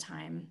period of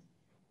time.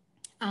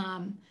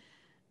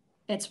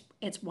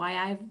 It's why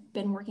I've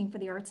been working for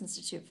the Arts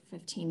Institute for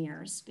 15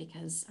 years,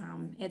 because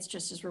it's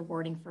just as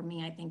rewarding for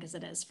me, I think, as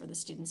it is for the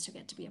students to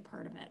get to be a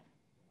part of it.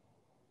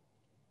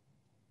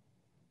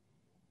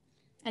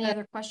 Any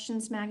other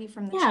questions, Maggie,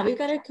 from the chat? We've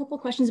got a couple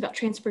questions about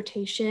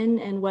transportation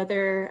and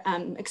whether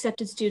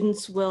accepted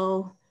students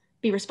will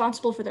be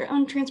responsible for their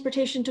own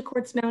transportation to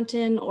Quartz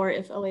Mountain, or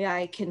if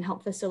OAI can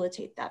help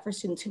facilitate that for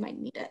students who might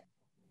need it.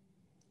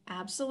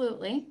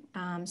 Absolutely.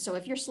 So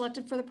if you're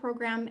selected for the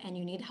program and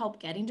you need help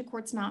getting to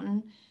Quartz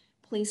Mountain,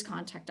 please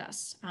contact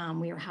us.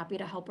 We are happy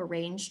to help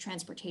arrange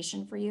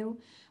transportation for you.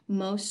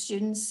 Most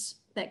students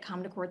that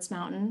come to Quartz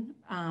Mountain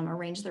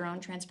arrange their own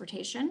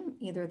transportation.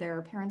 Either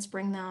their parents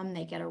bring them,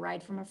 they get a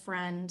ride from a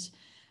friend.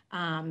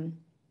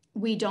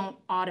 We don't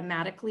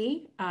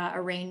automatically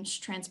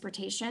arrange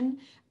transportation,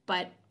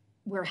 but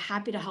we're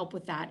happy to help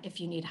with that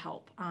if you need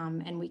help.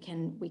 And we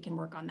can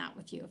work on that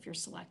with you if you're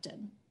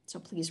selected. So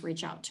please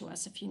reach out to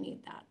us if you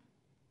need that.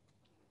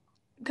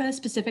 Got a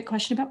specific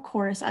question about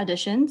chorus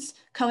auditions.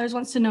 Colors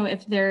wants to know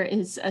if there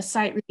is a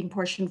sight reading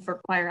portion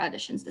for choir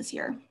auditions this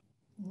year.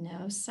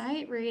 No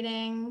sight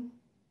reading.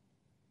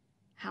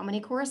 How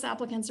many chorus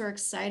applicants are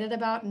excited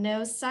about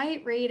no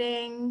sight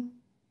reading?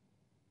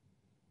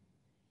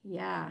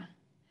 Yeah.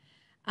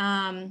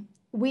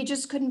 We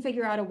just couldn't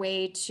figure out a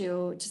way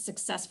to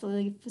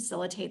successfully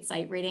facilitate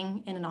sight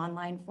reading in an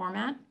online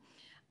format.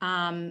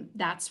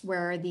 That's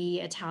where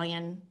the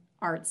Italian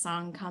art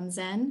song comes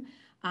in,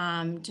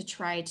 to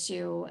try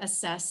to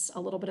assess a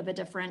little bit of a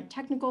different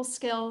technical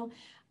skill.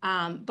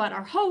 But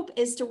our hope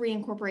is to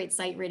reincorporate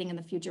sight reading in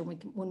the future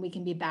when we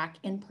can be back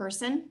in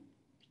person.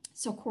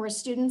 So chorus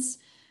students,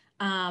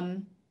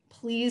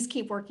 please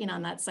keep working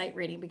on that sight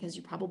reading, because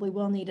you probably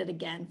will need it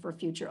again for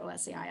future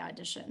OSAI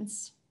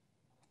auditions.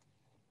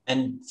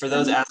 And for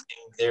those asking,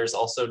 there's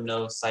also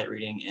no sight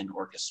reading in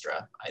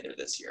orchestra either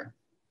this year.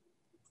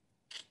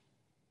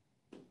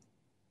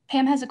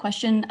 Pam has a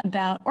question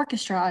about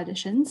orchestra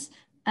auditions.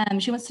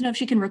 She wants to know if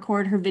she can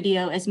record her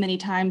video as many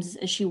times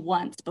as she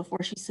wants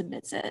before she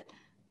submits it.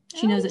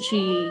 She knows that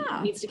she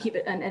needs to keep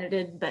it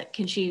unedited, but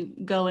can she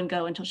go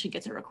until she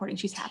gets a recording?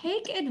 She's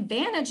happy. Take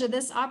advantage of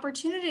this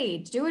opportunity.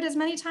 Do it as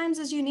many times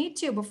as you need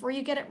to before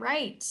you get it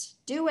right.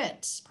 Do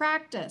it,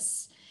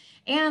 practice,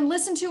 and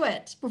listen to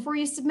it before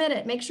you submit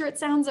it. Make sure it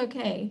sounds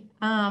okay.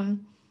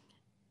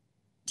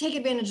 Take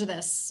advantage of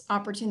this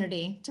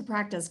opportunity to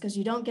practice, because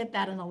you don't get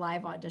that in a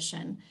live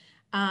audition.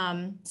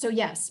 So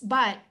yes,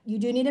 but you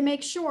do need to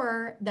make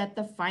sure that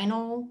the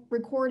final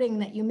recording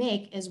that you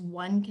make is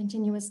one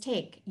continuous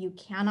take. You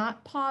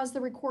cannot pause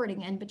the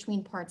recording in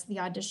between parts of the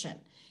audition.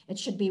 It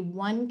should be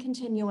one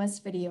continuous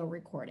video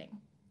recording,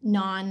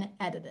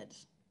 non-edited.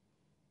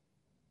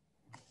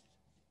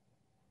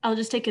 I'll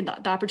just take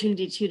the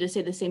opportunity to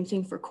say the same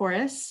thing for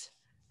chorus.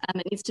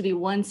 It needs to be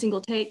one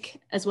single take,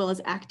 as well as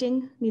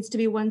acting needs to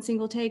be one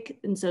single take.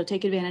 And so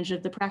take advantage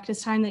of the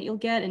practice time that you'll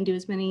get and do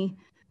as many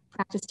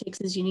practice takes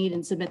as you need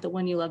and submit the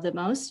one you love the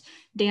most.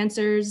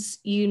 Dancers,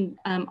 you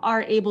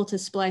are able to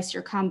splice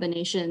your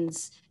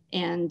combinations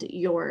and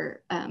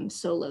your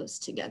solos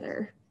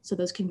together. So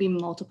those can be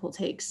multiple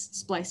takes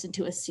spliced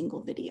into a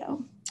single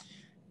video.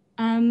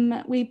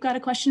 We've got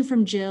a question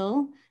from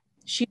Jill.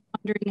 she's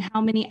wondering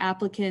how many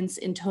applicants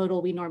in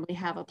total we normally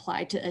have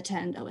applied to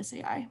attend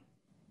OSAI.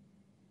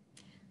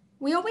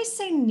 We always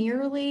say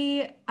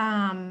nearly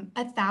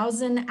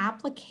 1,000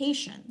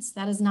 applications.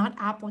 That is not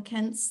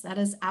applicants, that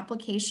is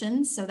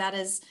applications. So that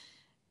is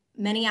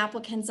many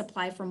applicants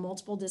apply for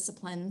multiple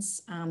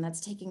disciplines.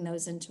 That's taking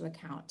those into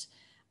account.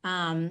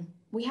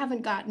 We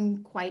haven't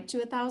gotten quite to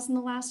 1,000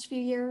 the last few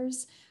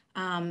years,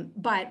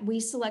 but we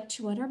select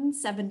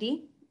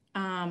 270,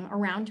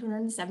 around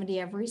 270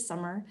 every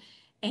summer.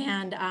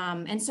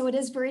 And so it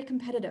is very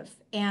competitive.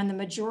 And the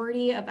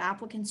majority of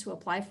applicants who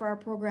apply for our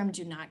program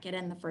do not get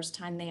in the first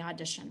time they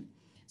audition.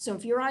 So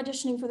if you're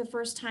auditioning for the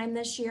first time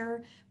this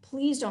year,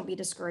 please don't be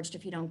discouraged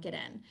if you don't get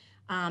in.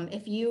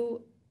 If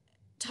you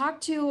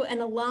talk to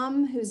an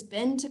alum who's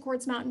been to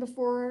Quartz Mountain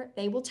before,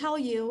 they will tell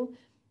you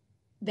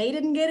they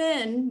didn't get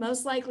in,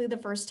 most likely the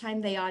first time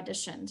they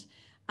auditioned.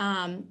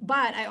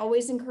 But I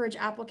always encourage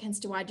applicants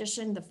to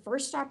audition the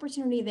first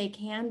opportunity they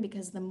can,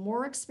 because the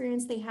more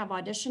experience they have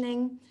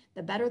auditioning,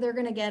 the better they're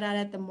going to get at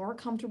it, the more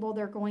comfortable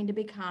they're going to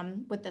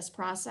become with this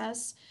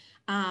process.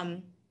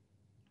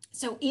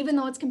 So even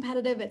though it's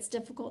competitive, it's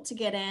difficult to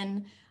get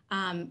in,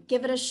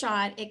 give it a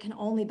shot. It can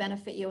only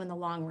benefit you in the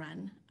long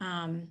run.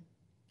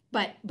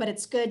 But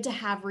it's good to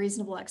have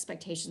reasonable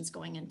expectations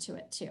going into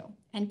it too.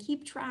 And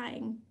keep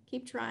trying,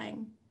 keep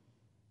trying.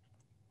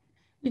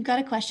 We've got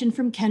a question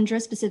from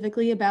Kendra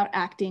specifically about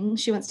acting.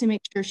 She wants to make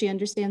sure she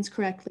understands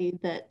correctly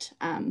that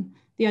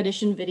the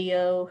audition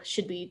video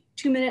should be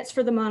 2 minutes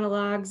for the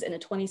monologues and a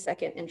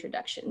 20-second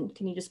introduction.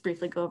 Can you just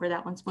briefly go over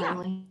that once more,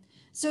 Emily?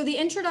 So the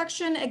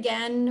introduction,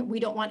 again, we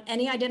don't want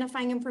any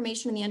identifying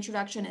information in the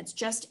introduction. It's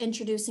just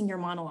introducing your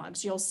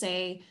monologues. You'll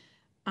say,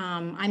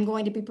 I'm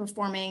going to be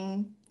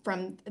performing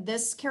from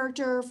this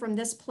character, from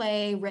this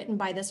play, written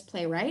by this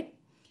playwright.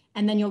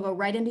 And then you'll go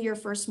right into your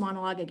first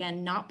monologue,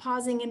 again, not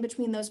pausing in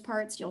between those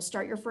parts. You'll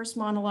start your first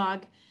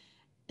monologue.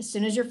 As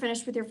soon as you're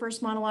finished with your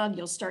first monologue,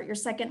 you'll start your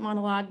second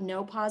monologue,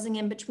 no pausing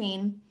in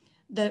between.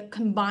 The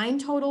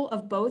combined total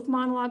of both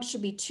monologues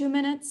should be 2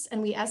 minutes,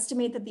 and we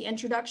estimate that the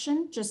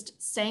introduction,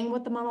 just saying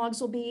what the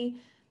monologues will be,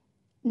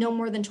 no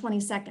more than 20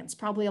 seconds,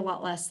 probably a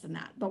lot less than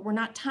that. But we're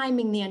not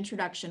timing the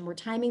introduction, we're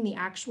timing the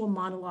actual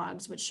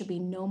monologues, which should be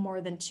no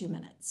more than 2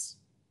 minutes.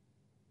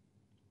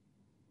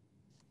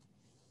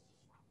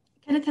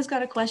 Kenneth has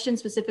got a question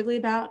specifically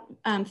about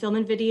film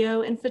and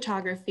video and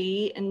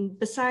photography. And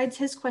besides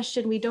his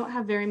question, we don't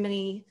have very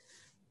many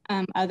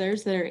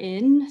others that are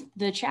in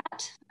the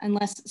chat,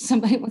 unless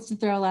somebody wants to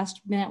throw a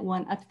last minute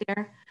one up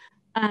there.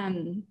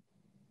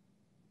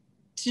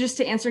 So just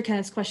to answer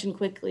Kenneth's question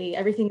quickly,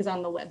 everything is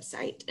on the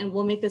website, and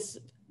we'll make this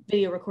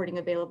video recording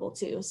available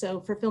too. So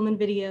for film and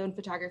video and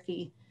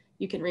photography,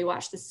 you can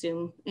rewatch the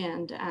Zoom,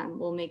 and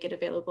we'll make it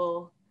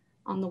available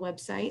on the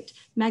website.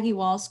 Maggie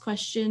Wall's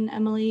question,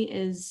 Emily,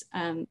 is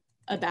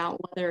about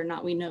whether or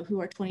not we know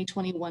who our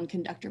 2021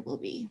 conductor will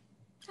be.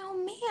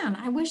 Oh man,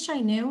 I wish I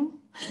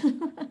knew.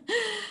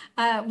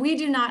 We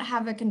do not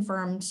have a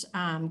confirmed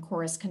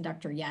chorus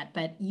conductor yet,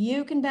 but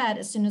you can bet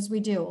as soon as we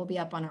do, it will be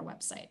up on our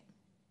website.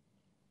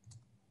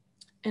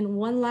 And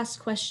one last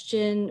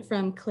question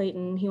from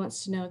Clayton. He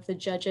wants to know if the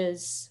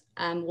judges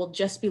will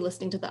just be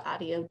listening to the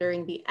audio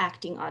during the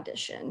acting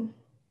audition.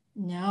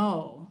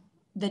 No.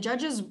 The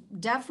judges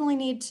definitely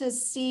need to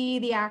see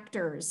the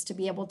actors to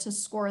be able to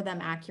score them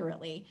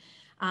accurately.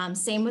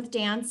 Same with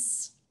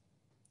dance.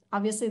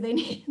 Obviously, they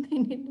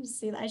need to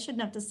see that. I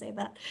shouldn't have to say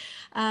that.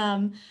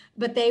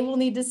 But they will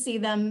need to see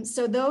them.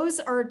 So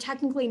those are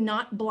technically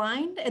not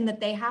blind, in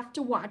that they have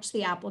to watch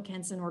the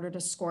applicants in order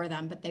to score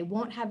them, but they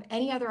won't have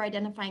any other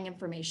identifying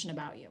information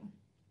about you.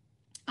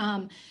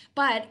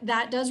 But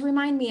that does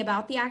remind me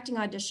about the acting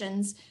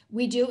auditions.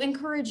 We do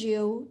encourage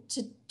you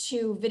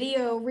to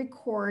video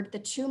record the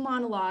 2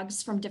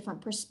 monologues from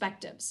different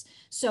perspectives.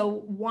 So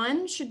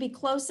one should be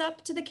close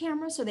up to the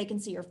camera so they can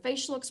see your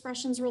facial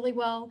expressions really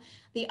well.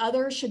 The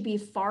other should be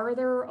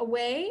farther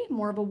away,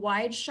 more of a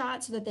wide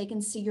shot, so that they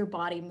can see your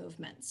body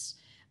movements.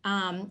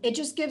 It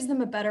just gives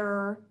them a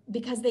better,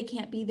 because they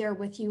can't be there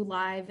with you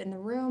live in the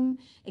room,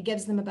 it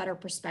gives them a better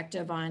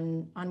perspective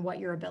on what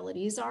your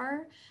abilities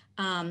are.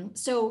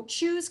 So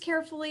choose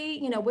carefully,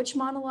 which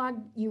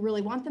monologue you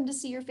really want them to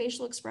see your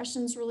facial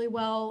expressions really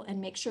well,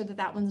 and make sure that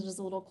that one is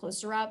a little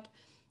closer up.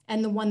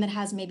 And the one that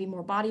has maybe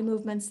more body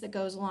movements that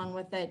goes along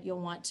with it,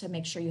 you'll want to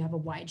make sure you have a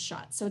wide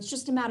shot. So it's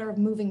just a matter of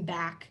moving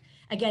back.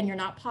 Again, you're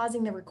not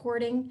pausing the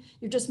recording,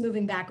 you're just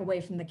moving back away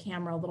from the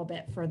camera a little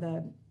bit for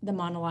the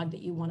monologue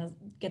that you want to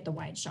get the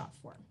wide shot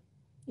for.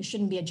 You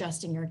shouldn't be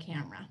adjusting your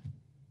camera.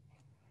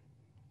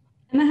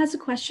 Emma has a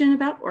question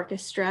about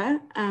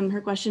orchestra.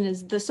 Her question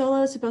is, the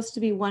solo is supposed to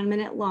be 1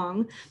 minute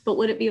long, but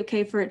would it be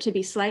okay for it to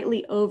be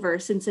slightly over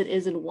since it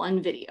is in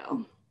one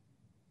video?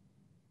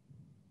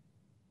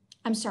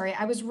 I'm sorry,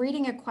 I was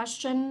reading a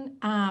question.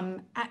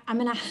 I'm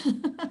gonna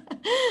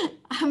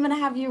I'm gonna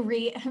have you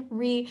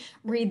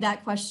read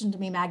that question to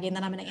me, Maggie, and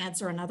then I'm gonna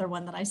answer another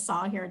one that I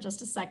saw here in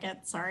just a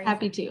second. Sorry.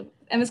 Happy to.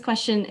 Emma's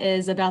question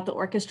is about the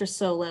orchestra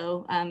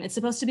solo. It's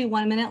supposed to be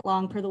 1 minute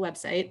long per the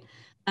website.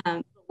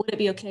 would it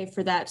be okay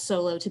for that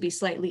solo to be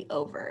slightly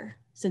over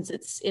since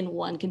it's in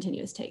one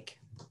continuous take?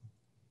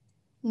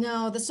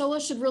 No, the solo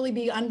should really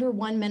be under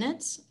 1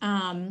 minute.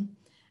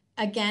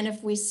 Again,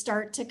 if we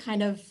start to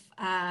kind of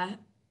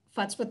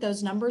futz with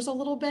those numbers a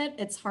little bit,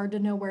 it's hard to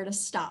know where to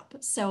stop.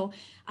 So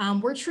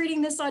we're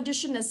treating this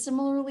audition as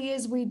similarly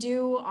as we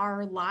do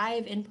our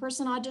live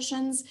in-person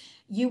auditions.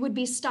 You would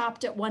be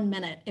stopped at 1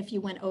 minute if you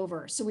went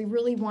over. So we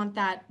really want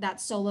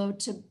that solo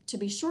to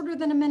be shorter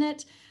than a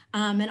minute.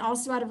 And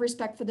also out of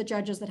respect for the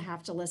judges that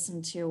have to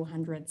listen to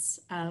hundreds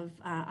of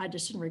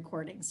audition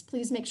recordings.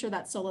 Please make sure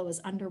that solo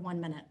is under 1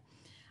 minute.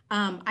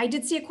 I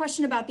did see a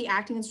question about the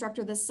acting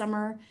instructor this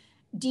summer.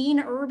 Dean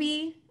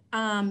Irby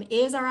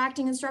is our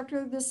acting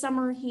instructor this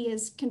summer. He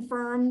is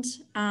confirmed,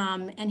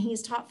 and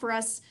he's taught for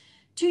us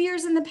 2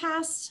 years in the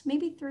past,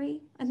 maybe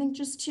 3, I think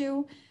just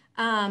 2.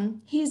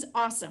 He's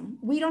awesome.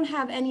 We don't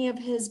have any of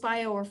his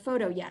bio or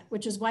photo yet,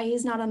 which is why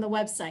he's not on the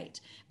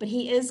website, but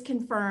he is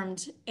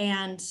confirmed,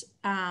 and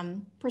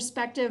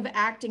prospective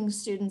acting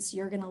students,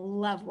 you're gonna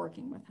love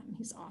working with him.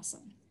 He's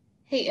awesome.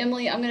 Hey,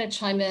 Emily, I'm going to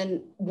chime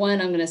in.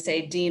 One, I'm going to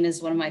say Dean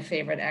is one of my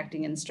favorite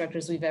acting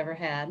instructors we've ever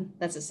had.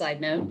 That's a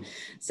side note.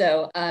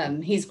 So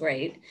he's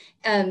great.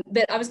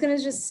 But I was going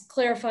to just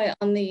clarify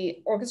on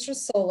the orchestra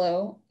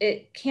solo,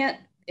 it can't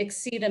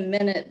exceed a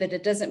minute, but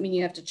it doesn't mean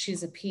you have to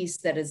choose a piece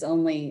that is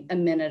only a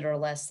minute or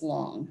less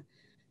long.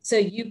 So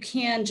you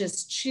can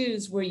just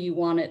choose where you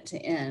want it to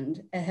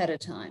end ahead of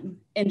time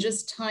and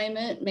just time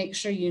it, make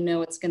sure you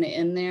know it's going to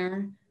end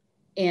there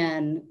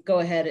and go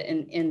ahead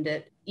and end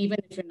it, even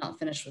if you're not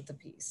finished with the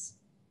piece.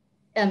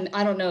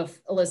 I don't know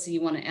if, Alyssa,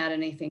 you want to add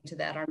anything to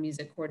that, our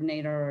music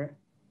coordinator, or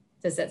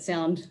does that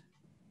sound?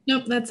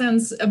 Nope, that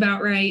sounds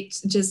about right.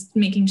 Just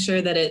making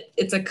sure that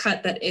it's a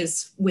cut that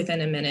is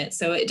within a minute.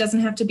 So it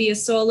doesn't have to be a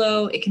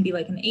solo. It can be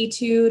like an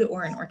etude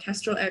or an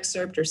orchestral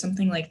excerpt or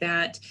something like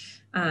that.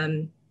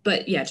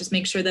 But yeah, just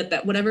make sure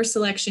that whatever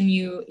selection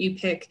you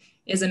pick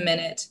is a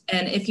minute.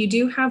 And if you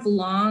do have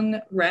long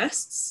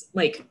rests,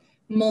 like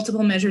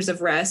multiple measures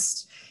of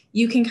rest,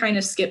 you can kind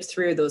of skip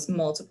through those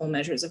multiple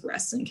measures of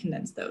rest and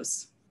condense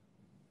those.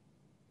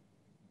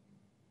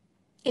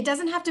 It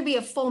doesn't have to be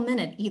a full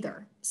minute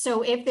either.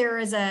 So if there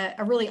is a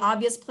really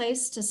obvious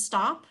place to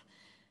stop,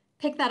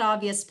 pick that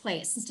obvious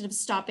place instead of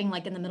stopping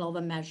like in the middle of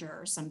a measure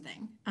or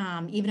something,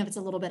 even if it's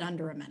a little bit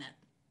under a minute.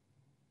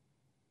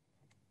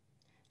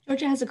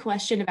 Georgia has a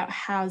question about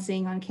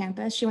housing on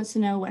campus. She wants to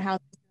know what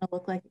housing is going to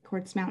look like at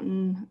Quartz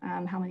Mountain,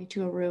 how many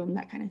to a room,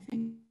 that kind of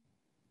thing.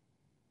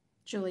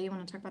 Julie, you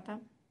want to talk about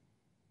that?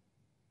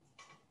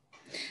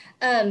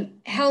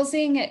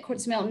 Housing at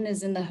Quartz Mountain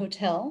is in the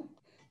hotel.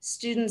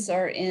 Students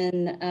are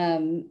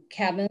in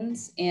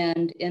cabins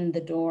and in the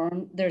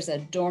dorm. There's a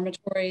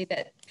dormitory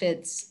that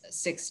fits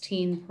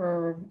 16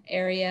 per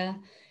area,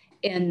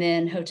 and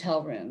then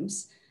hotel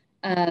rooms.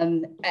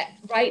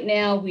 Right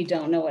now, we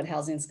don't know what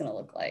housing is going to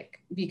look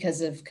like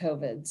because of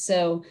COVID.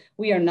 So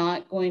we are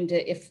not going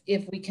to,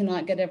 if we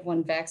cannot get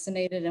everyone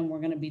vaccinated and we're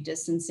going to be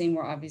distancing,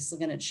 we're obviously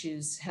going to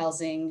choose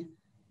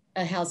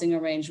a housing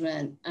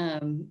arrangement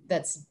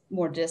that's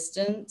more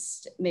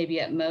distanced, maybe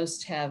at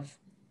most have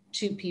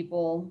 2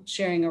 people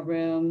sharing a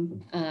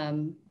room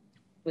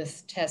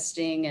with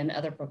testing and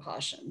other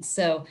precautions.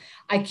 So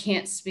I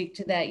can't speak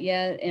to that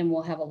yet, and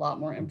we'll have a lot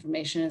more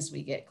information as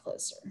we get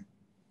closer.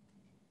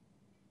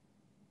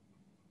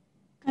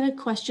 Got a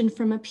question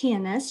from a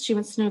pianist. She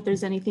wants to know if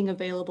there's anything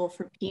available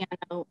for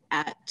piano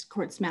at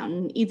Quartz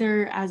Mountain,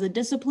 either as a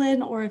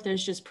discipline or if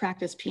there's just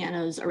practice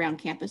pianos around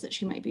campus that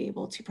she might be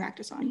able to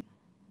practice on.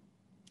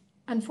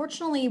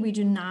 Unfortunately, we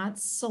do not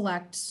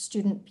select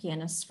student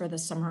pianists for the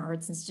Summer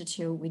Arts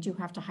Institute. We do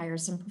have to hire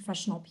some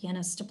professional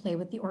pianists to play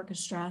with the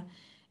orchestra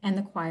and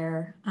the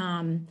choir.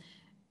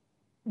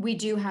 We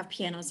do have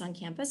pianos on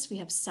campus. We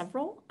have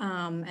several,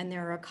 and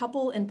there are a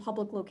couple in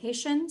public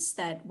locations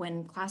that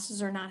when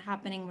classes are not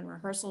happening, when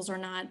rehearsals are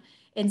not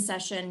in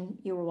session,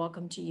 you are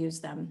welcome to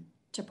use them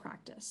to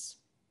practice.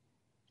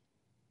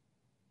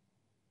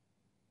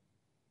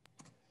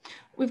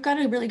 We've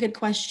got a really good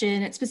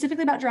question. It's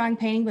specifically about drawing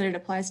painting, but it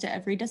applies to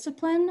every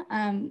discipline.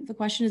 The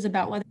question is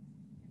about whether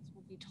students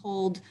will be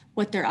told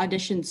what their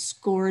audition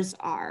scores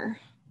are.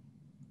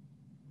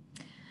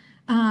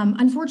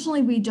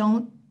 Unfortunately, we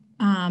don't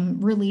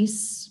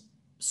release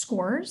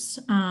scores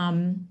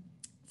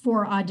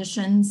for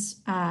auditions.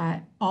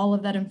 All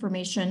of that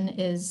information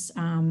is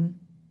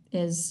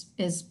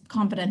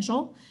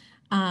confidential.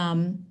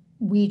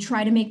 We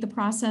try to make the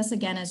process,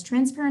 again, as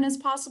transparent as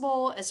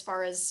possible as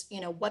far as,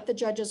 you know, what the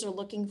judges are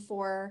looking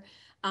for,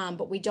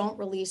 but we don't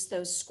release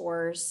those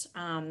scores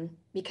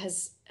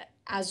because,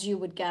 as you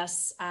would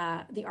guess,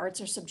 the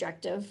arts are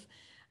subjective.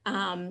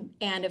 And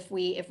if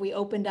we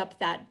opened up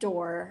that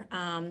door,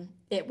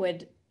 it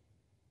would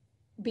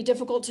be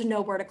difficult to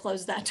know where to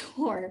close that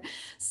door.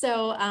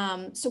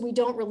 So, so we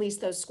don't release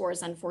those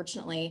scores,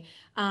 unfortunately.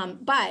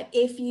 But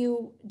if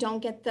you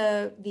don't get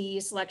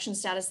the selection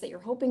status that you're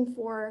hoping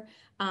for,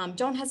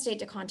 don't hesitate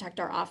to contact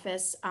our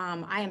office.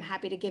 I am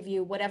happy to give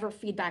you whatever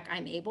feedback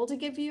I'm able to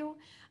give you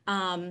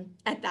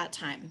at that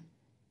time.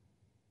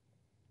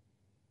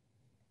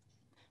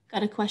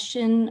 Got a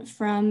question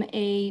from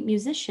a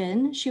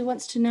musician. She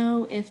wants to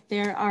know if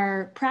there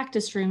are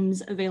practice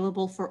rooms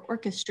available for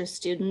orchestra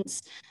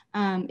students.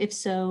 If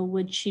so,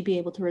 would she be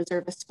able to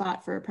reserve a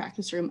spot for a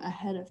practice room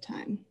ahead of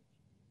time?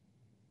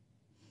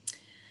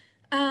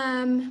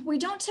 We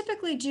don't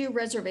typically do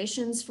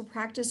reservations for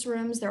practice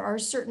rooms. There are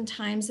certain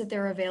times that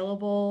they're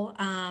available.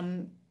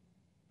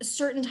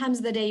 Certain times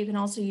of the day, you can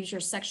also use your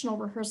sectional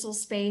rehearsal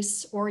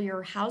space or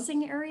your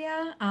housing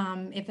area.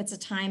 If it's a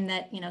time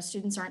that,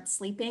 students aren't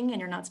sleeping and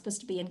you're not supposed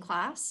to be in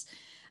class.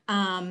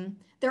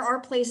 There are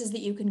places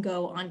that you can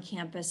go on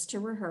campus to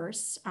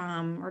rehearse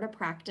or to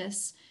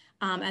practice.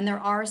 And there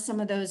are some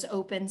of those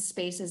open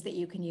spaces that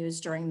you can use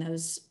during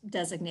those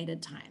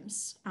designated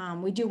times.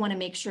 We do want to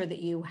make sure that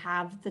you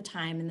have the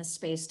time and the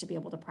space to be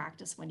able to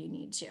practice when you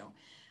need to.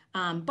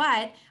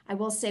 But I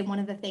will say one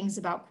of the things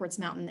about Quartz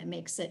Mountain that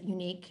makes it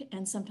unique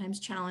and sometimes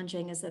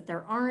challenging is that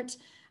there aren't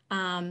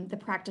the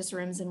practice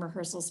rooms and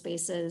rehearsal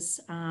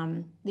spaces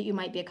that you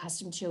might be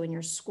accustomed to in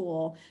your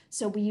school.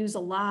 So we use a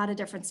lot of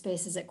different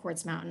spaces at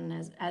Quartz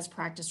Mountain as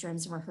practice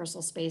rooms and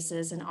rehearsal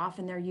spaces, and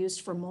often they're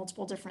used for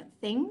multiple different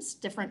things,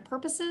 different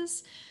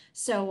purposes.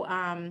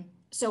 So,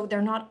 so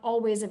they're not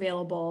always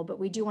available, but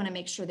we do want to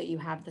make sure that you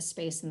have the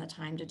space and the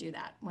time to do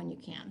that when you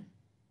can.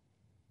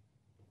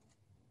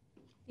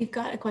 We've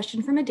got a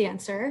question from a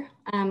dancer.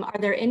 Are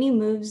there any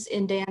moves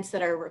in dance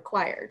that are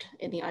required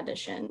in the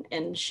audition?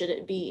 And should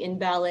it be in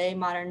ballet,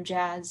 modern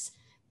jazz,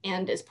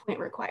 and is point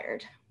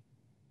required?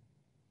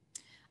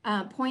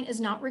 Point is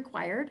not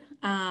required.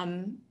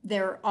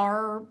 There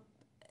are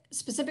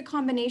specific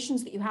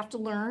combinations that you have to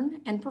learn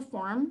and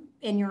perform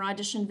in your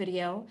audition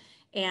video.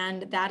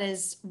 And that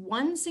is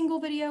one single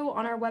video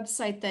on our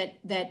website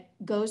that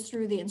goes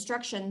through the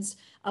instructions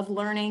of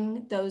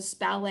learning those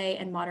ballet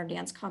and modern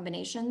dance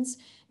combinations.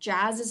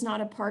 Jazz is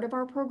not a part of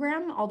our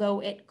program,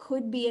 although it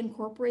could be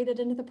incorporated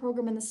into the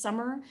program in the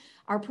summer.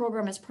 Our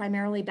program is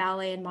primarily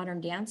ballet and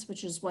modern dance,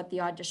 which is what the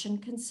audition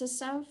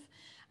consists of.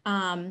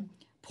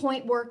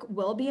 Point work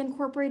will be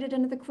incorporated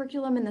into the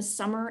curriculum in the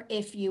summer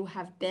if you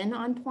have been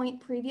on point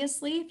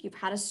previously, if you've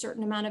had a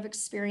certain amount of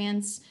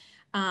experience,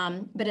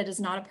 but it is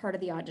not a part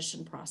of the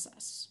audition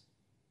process.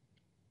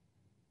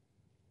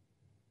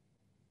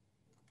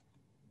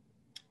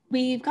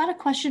 We've got a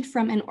question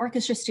from an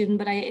orchestra student,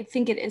 but I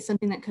think it is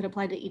something that could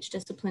apply to each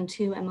discipline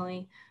too,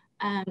 Emily.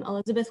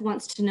 Elizabeth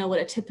wants to know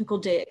what a typical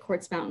day at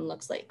Quartz Mountain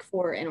looks like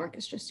for an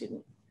orchestra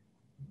student.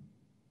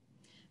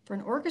 For an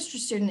orchestra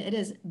student, it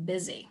is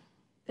busy.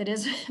 It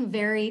is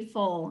very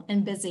full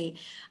and busy.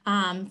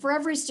 For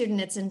every student,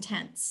 it's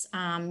intense.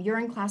 You're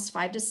in class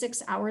 5 to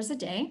 6 hours a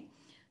day.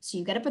 So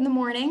you get up in the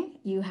morning,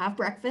 you have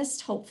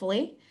breakfast,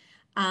 hopefully,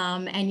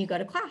 and you go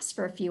to class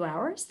for a few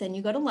hours. Then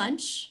you go to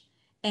lunch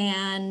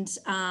and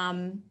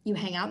you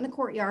hang out in the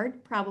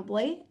courtyard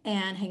probably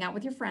and hang out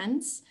with your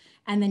friends.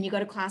 And then you go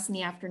to class in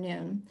the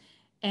afternoon.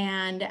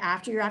 And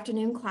after your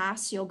afternoon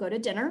class, you'll go to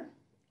dinner.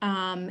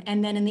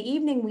 And then in the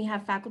evening, we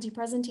have faculty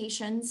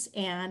presentations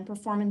and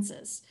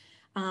performances.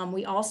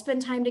 We all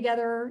spend time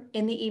together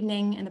in the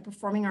evening in the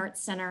Performing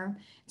Arts Center.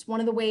 It's one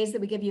of the ways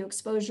that we give you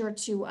exposure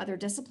to other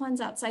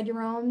disciplines outside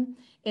your own.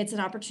 It's an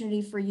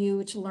opportunity for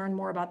you to learn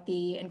more about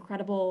the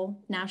incredible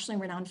nationally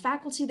renowned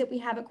faculty that we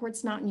have at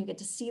Quartz Mountain. You get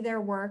to see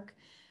their work.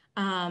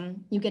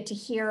 You get to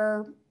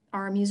hear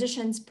our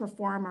musicians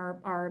perform,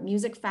 our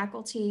music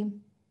faculty.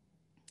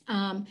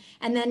 And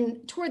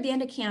then toward the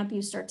end of camp,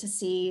 you start to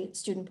see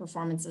student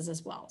performances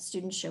as well,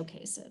 student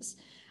showcases.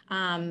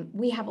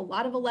 We have a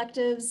lot of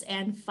electives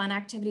and fun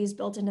activities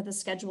built into the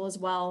schedule as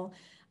well.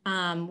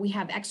 We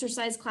have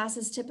exercise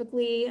classes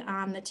typically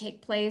that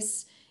take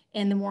place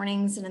in the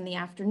mornings and in the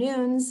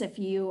afternoons if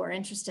you are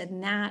interested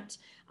in that.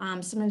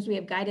 Sometimes we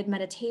have guided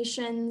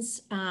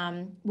meditations.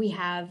 We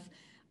have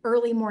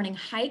early morning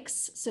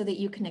hikes so that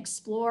you can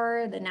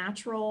explore the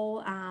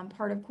natural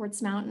part of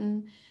Quartz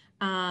Mountain.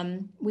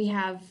 We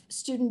have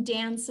student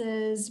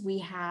dances, we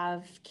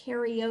have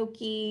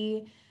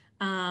karaoke,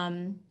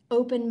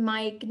 open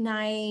mic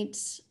night,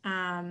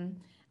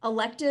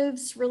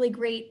 electives, really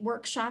great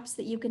workshops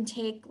that you can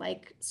take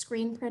like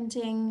screen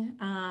printing,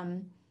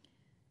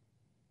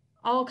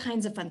 all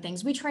kinds of fun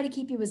things. We try to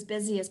keep you as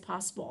busy as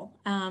possible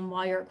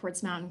while you're at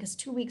Quartz Mountain because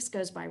 2 weeks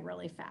goes by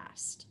really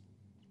fast.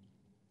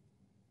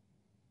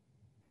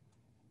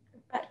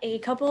 Got a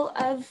couple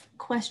of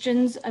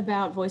questions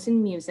about voice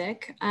and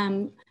music.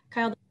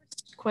 Kyle, the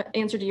first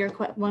answer to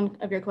one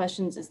of your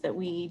questions is that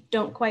we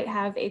don't quite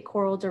have a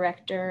choral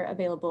director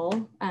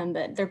available,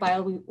 but their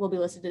bio will be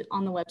listed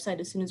on the website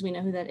as soon as we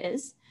know who that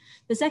is.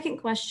 The second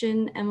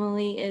question,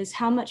 Emily, is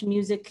how much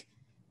music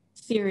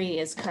theory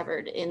is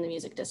covered in the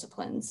music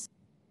disciplines?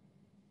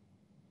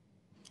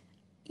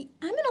 I'm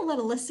gonna let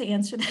Alyssa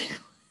answer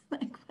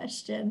that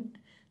question.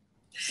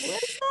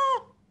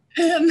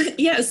 Alyssa?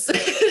 Yes.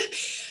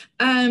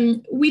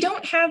 We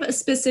don't have a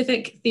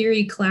specific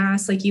theory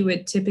class like you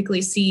would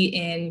typically see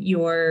in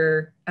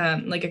your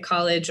like a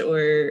college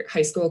or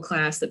high school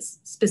class that's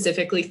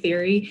specifically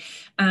theory.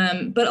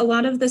 But a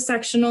lot of the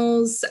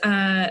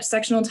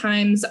sectional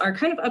times are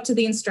kind of up to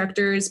the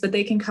instructors, but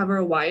they can cover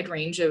a wide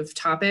range of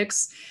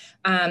topics.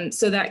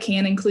 So that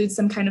can include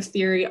some kind of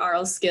theory,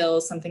 oral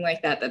skills, something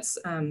like that, that's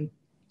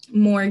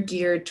more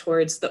geared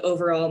towards the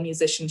overall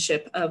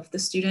musicianship of the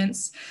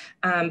students.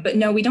 But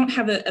no, we don't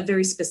have a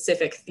very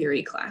specific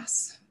theory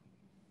class.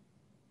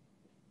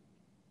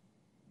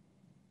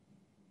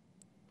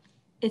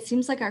 It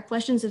seems like our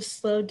questions have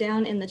slowed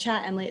down in the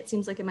chat, Emily. It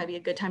seems like it might be a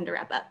good time to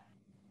wrap up.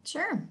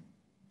 Sure.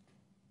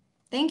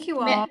 Thank you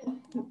all.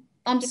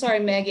 I'm sorry,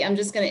 Maggie, I'm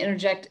just going to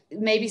interject.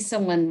 Maybe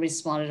someone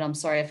responded. I'm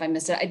sorry if I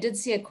missed it. I did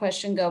see a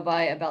question go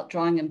by about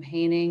drawing and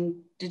painting.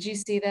 Did you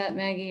see that,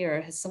 Maggie,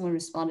 or has someone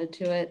responded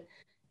to it?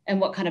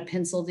 And what kind of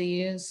pencil to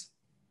use?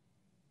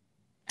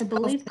 I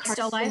believe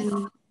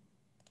Carson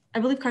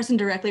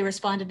directly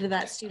responded to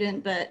that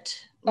student, but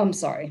I'm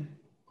sorry.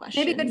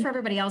 Maybe good for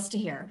everybody else to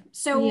hear.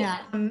 So yeah.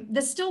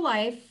 The still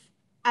life,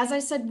 as I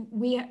said,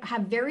 we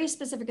have very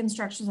specific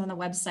instructions on the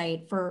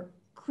website for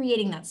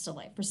creating that still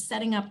life, for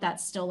setting up that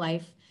still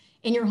life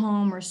in your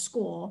home or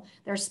school.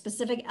 There are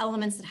specific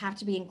elements that have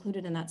to be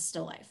included in that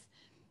still life.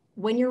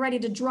 When you're ready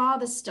to draw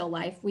the still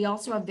life, we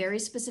also have very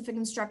specific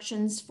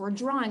instructions for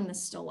drawing the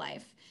still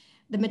life.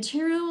 The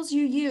materials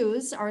you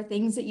use are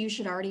things that you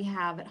should already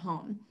have at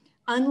home.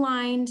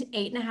 Unlined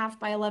 8.5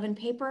 by 11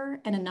 paper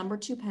and a number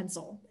 2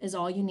 pencil is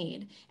all you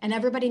need. And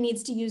everybody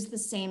needs to use the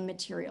same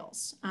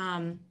materials.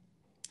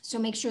 So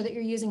make sure that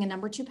you're using a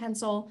number 2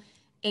 pencil,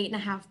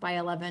 8.5 by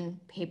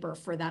 11 paper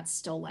for that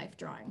still life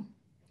drawing.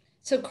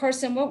 So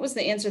Carson, what was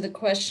the answer? The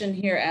question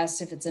here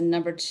asked if it's a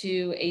number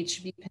 2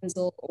 HB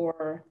pencil,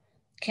 or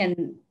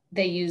can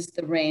they use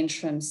the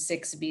range from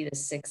 6B to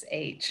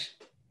 6H?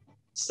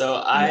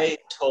 So I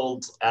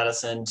told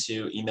Addison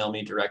to email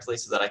me directly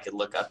so that I could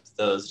look up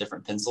those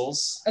different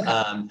pencils. Okay.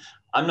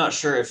 I'm not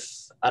sure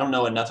I don't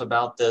know enough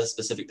about the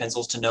specific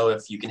pencils to know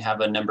if you can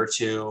have a number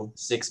 2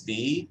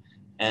 6B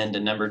and a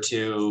number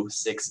 2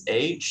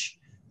 6H.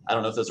 I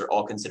don't know if those are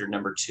all considered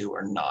number 2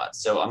 or not.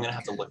 So I'm gonna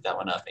have to look that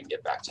one up and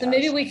get back to you. So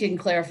maybe we can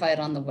clarify it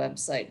on the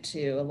website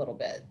too a little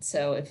bit.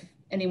 So if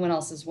anyone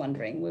else is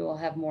wondering, we will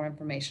have more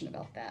information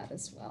about that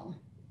as well.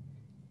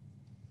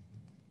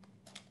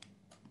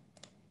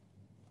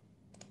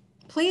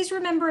 Please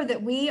remember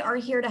that we are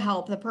here to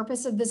help. The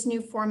purpose of this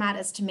new format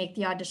is to make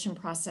the audition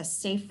process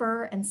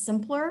safer and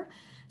simpler.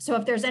 So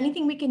if there's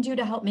anything we can do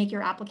to help make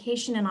your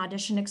application and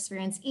audition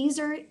experience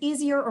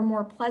easier or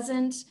more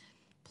pleasant,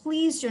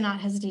 please do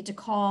not hesitate to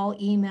call,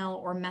 email,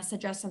 or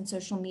message us on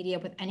social media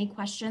with any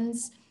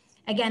questions.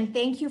 Again,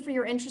 thank you for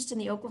your interest in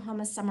the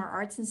Oklahoma Summer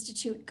Arts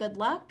Institute. Good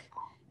luck,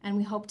 and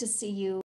we hope to see you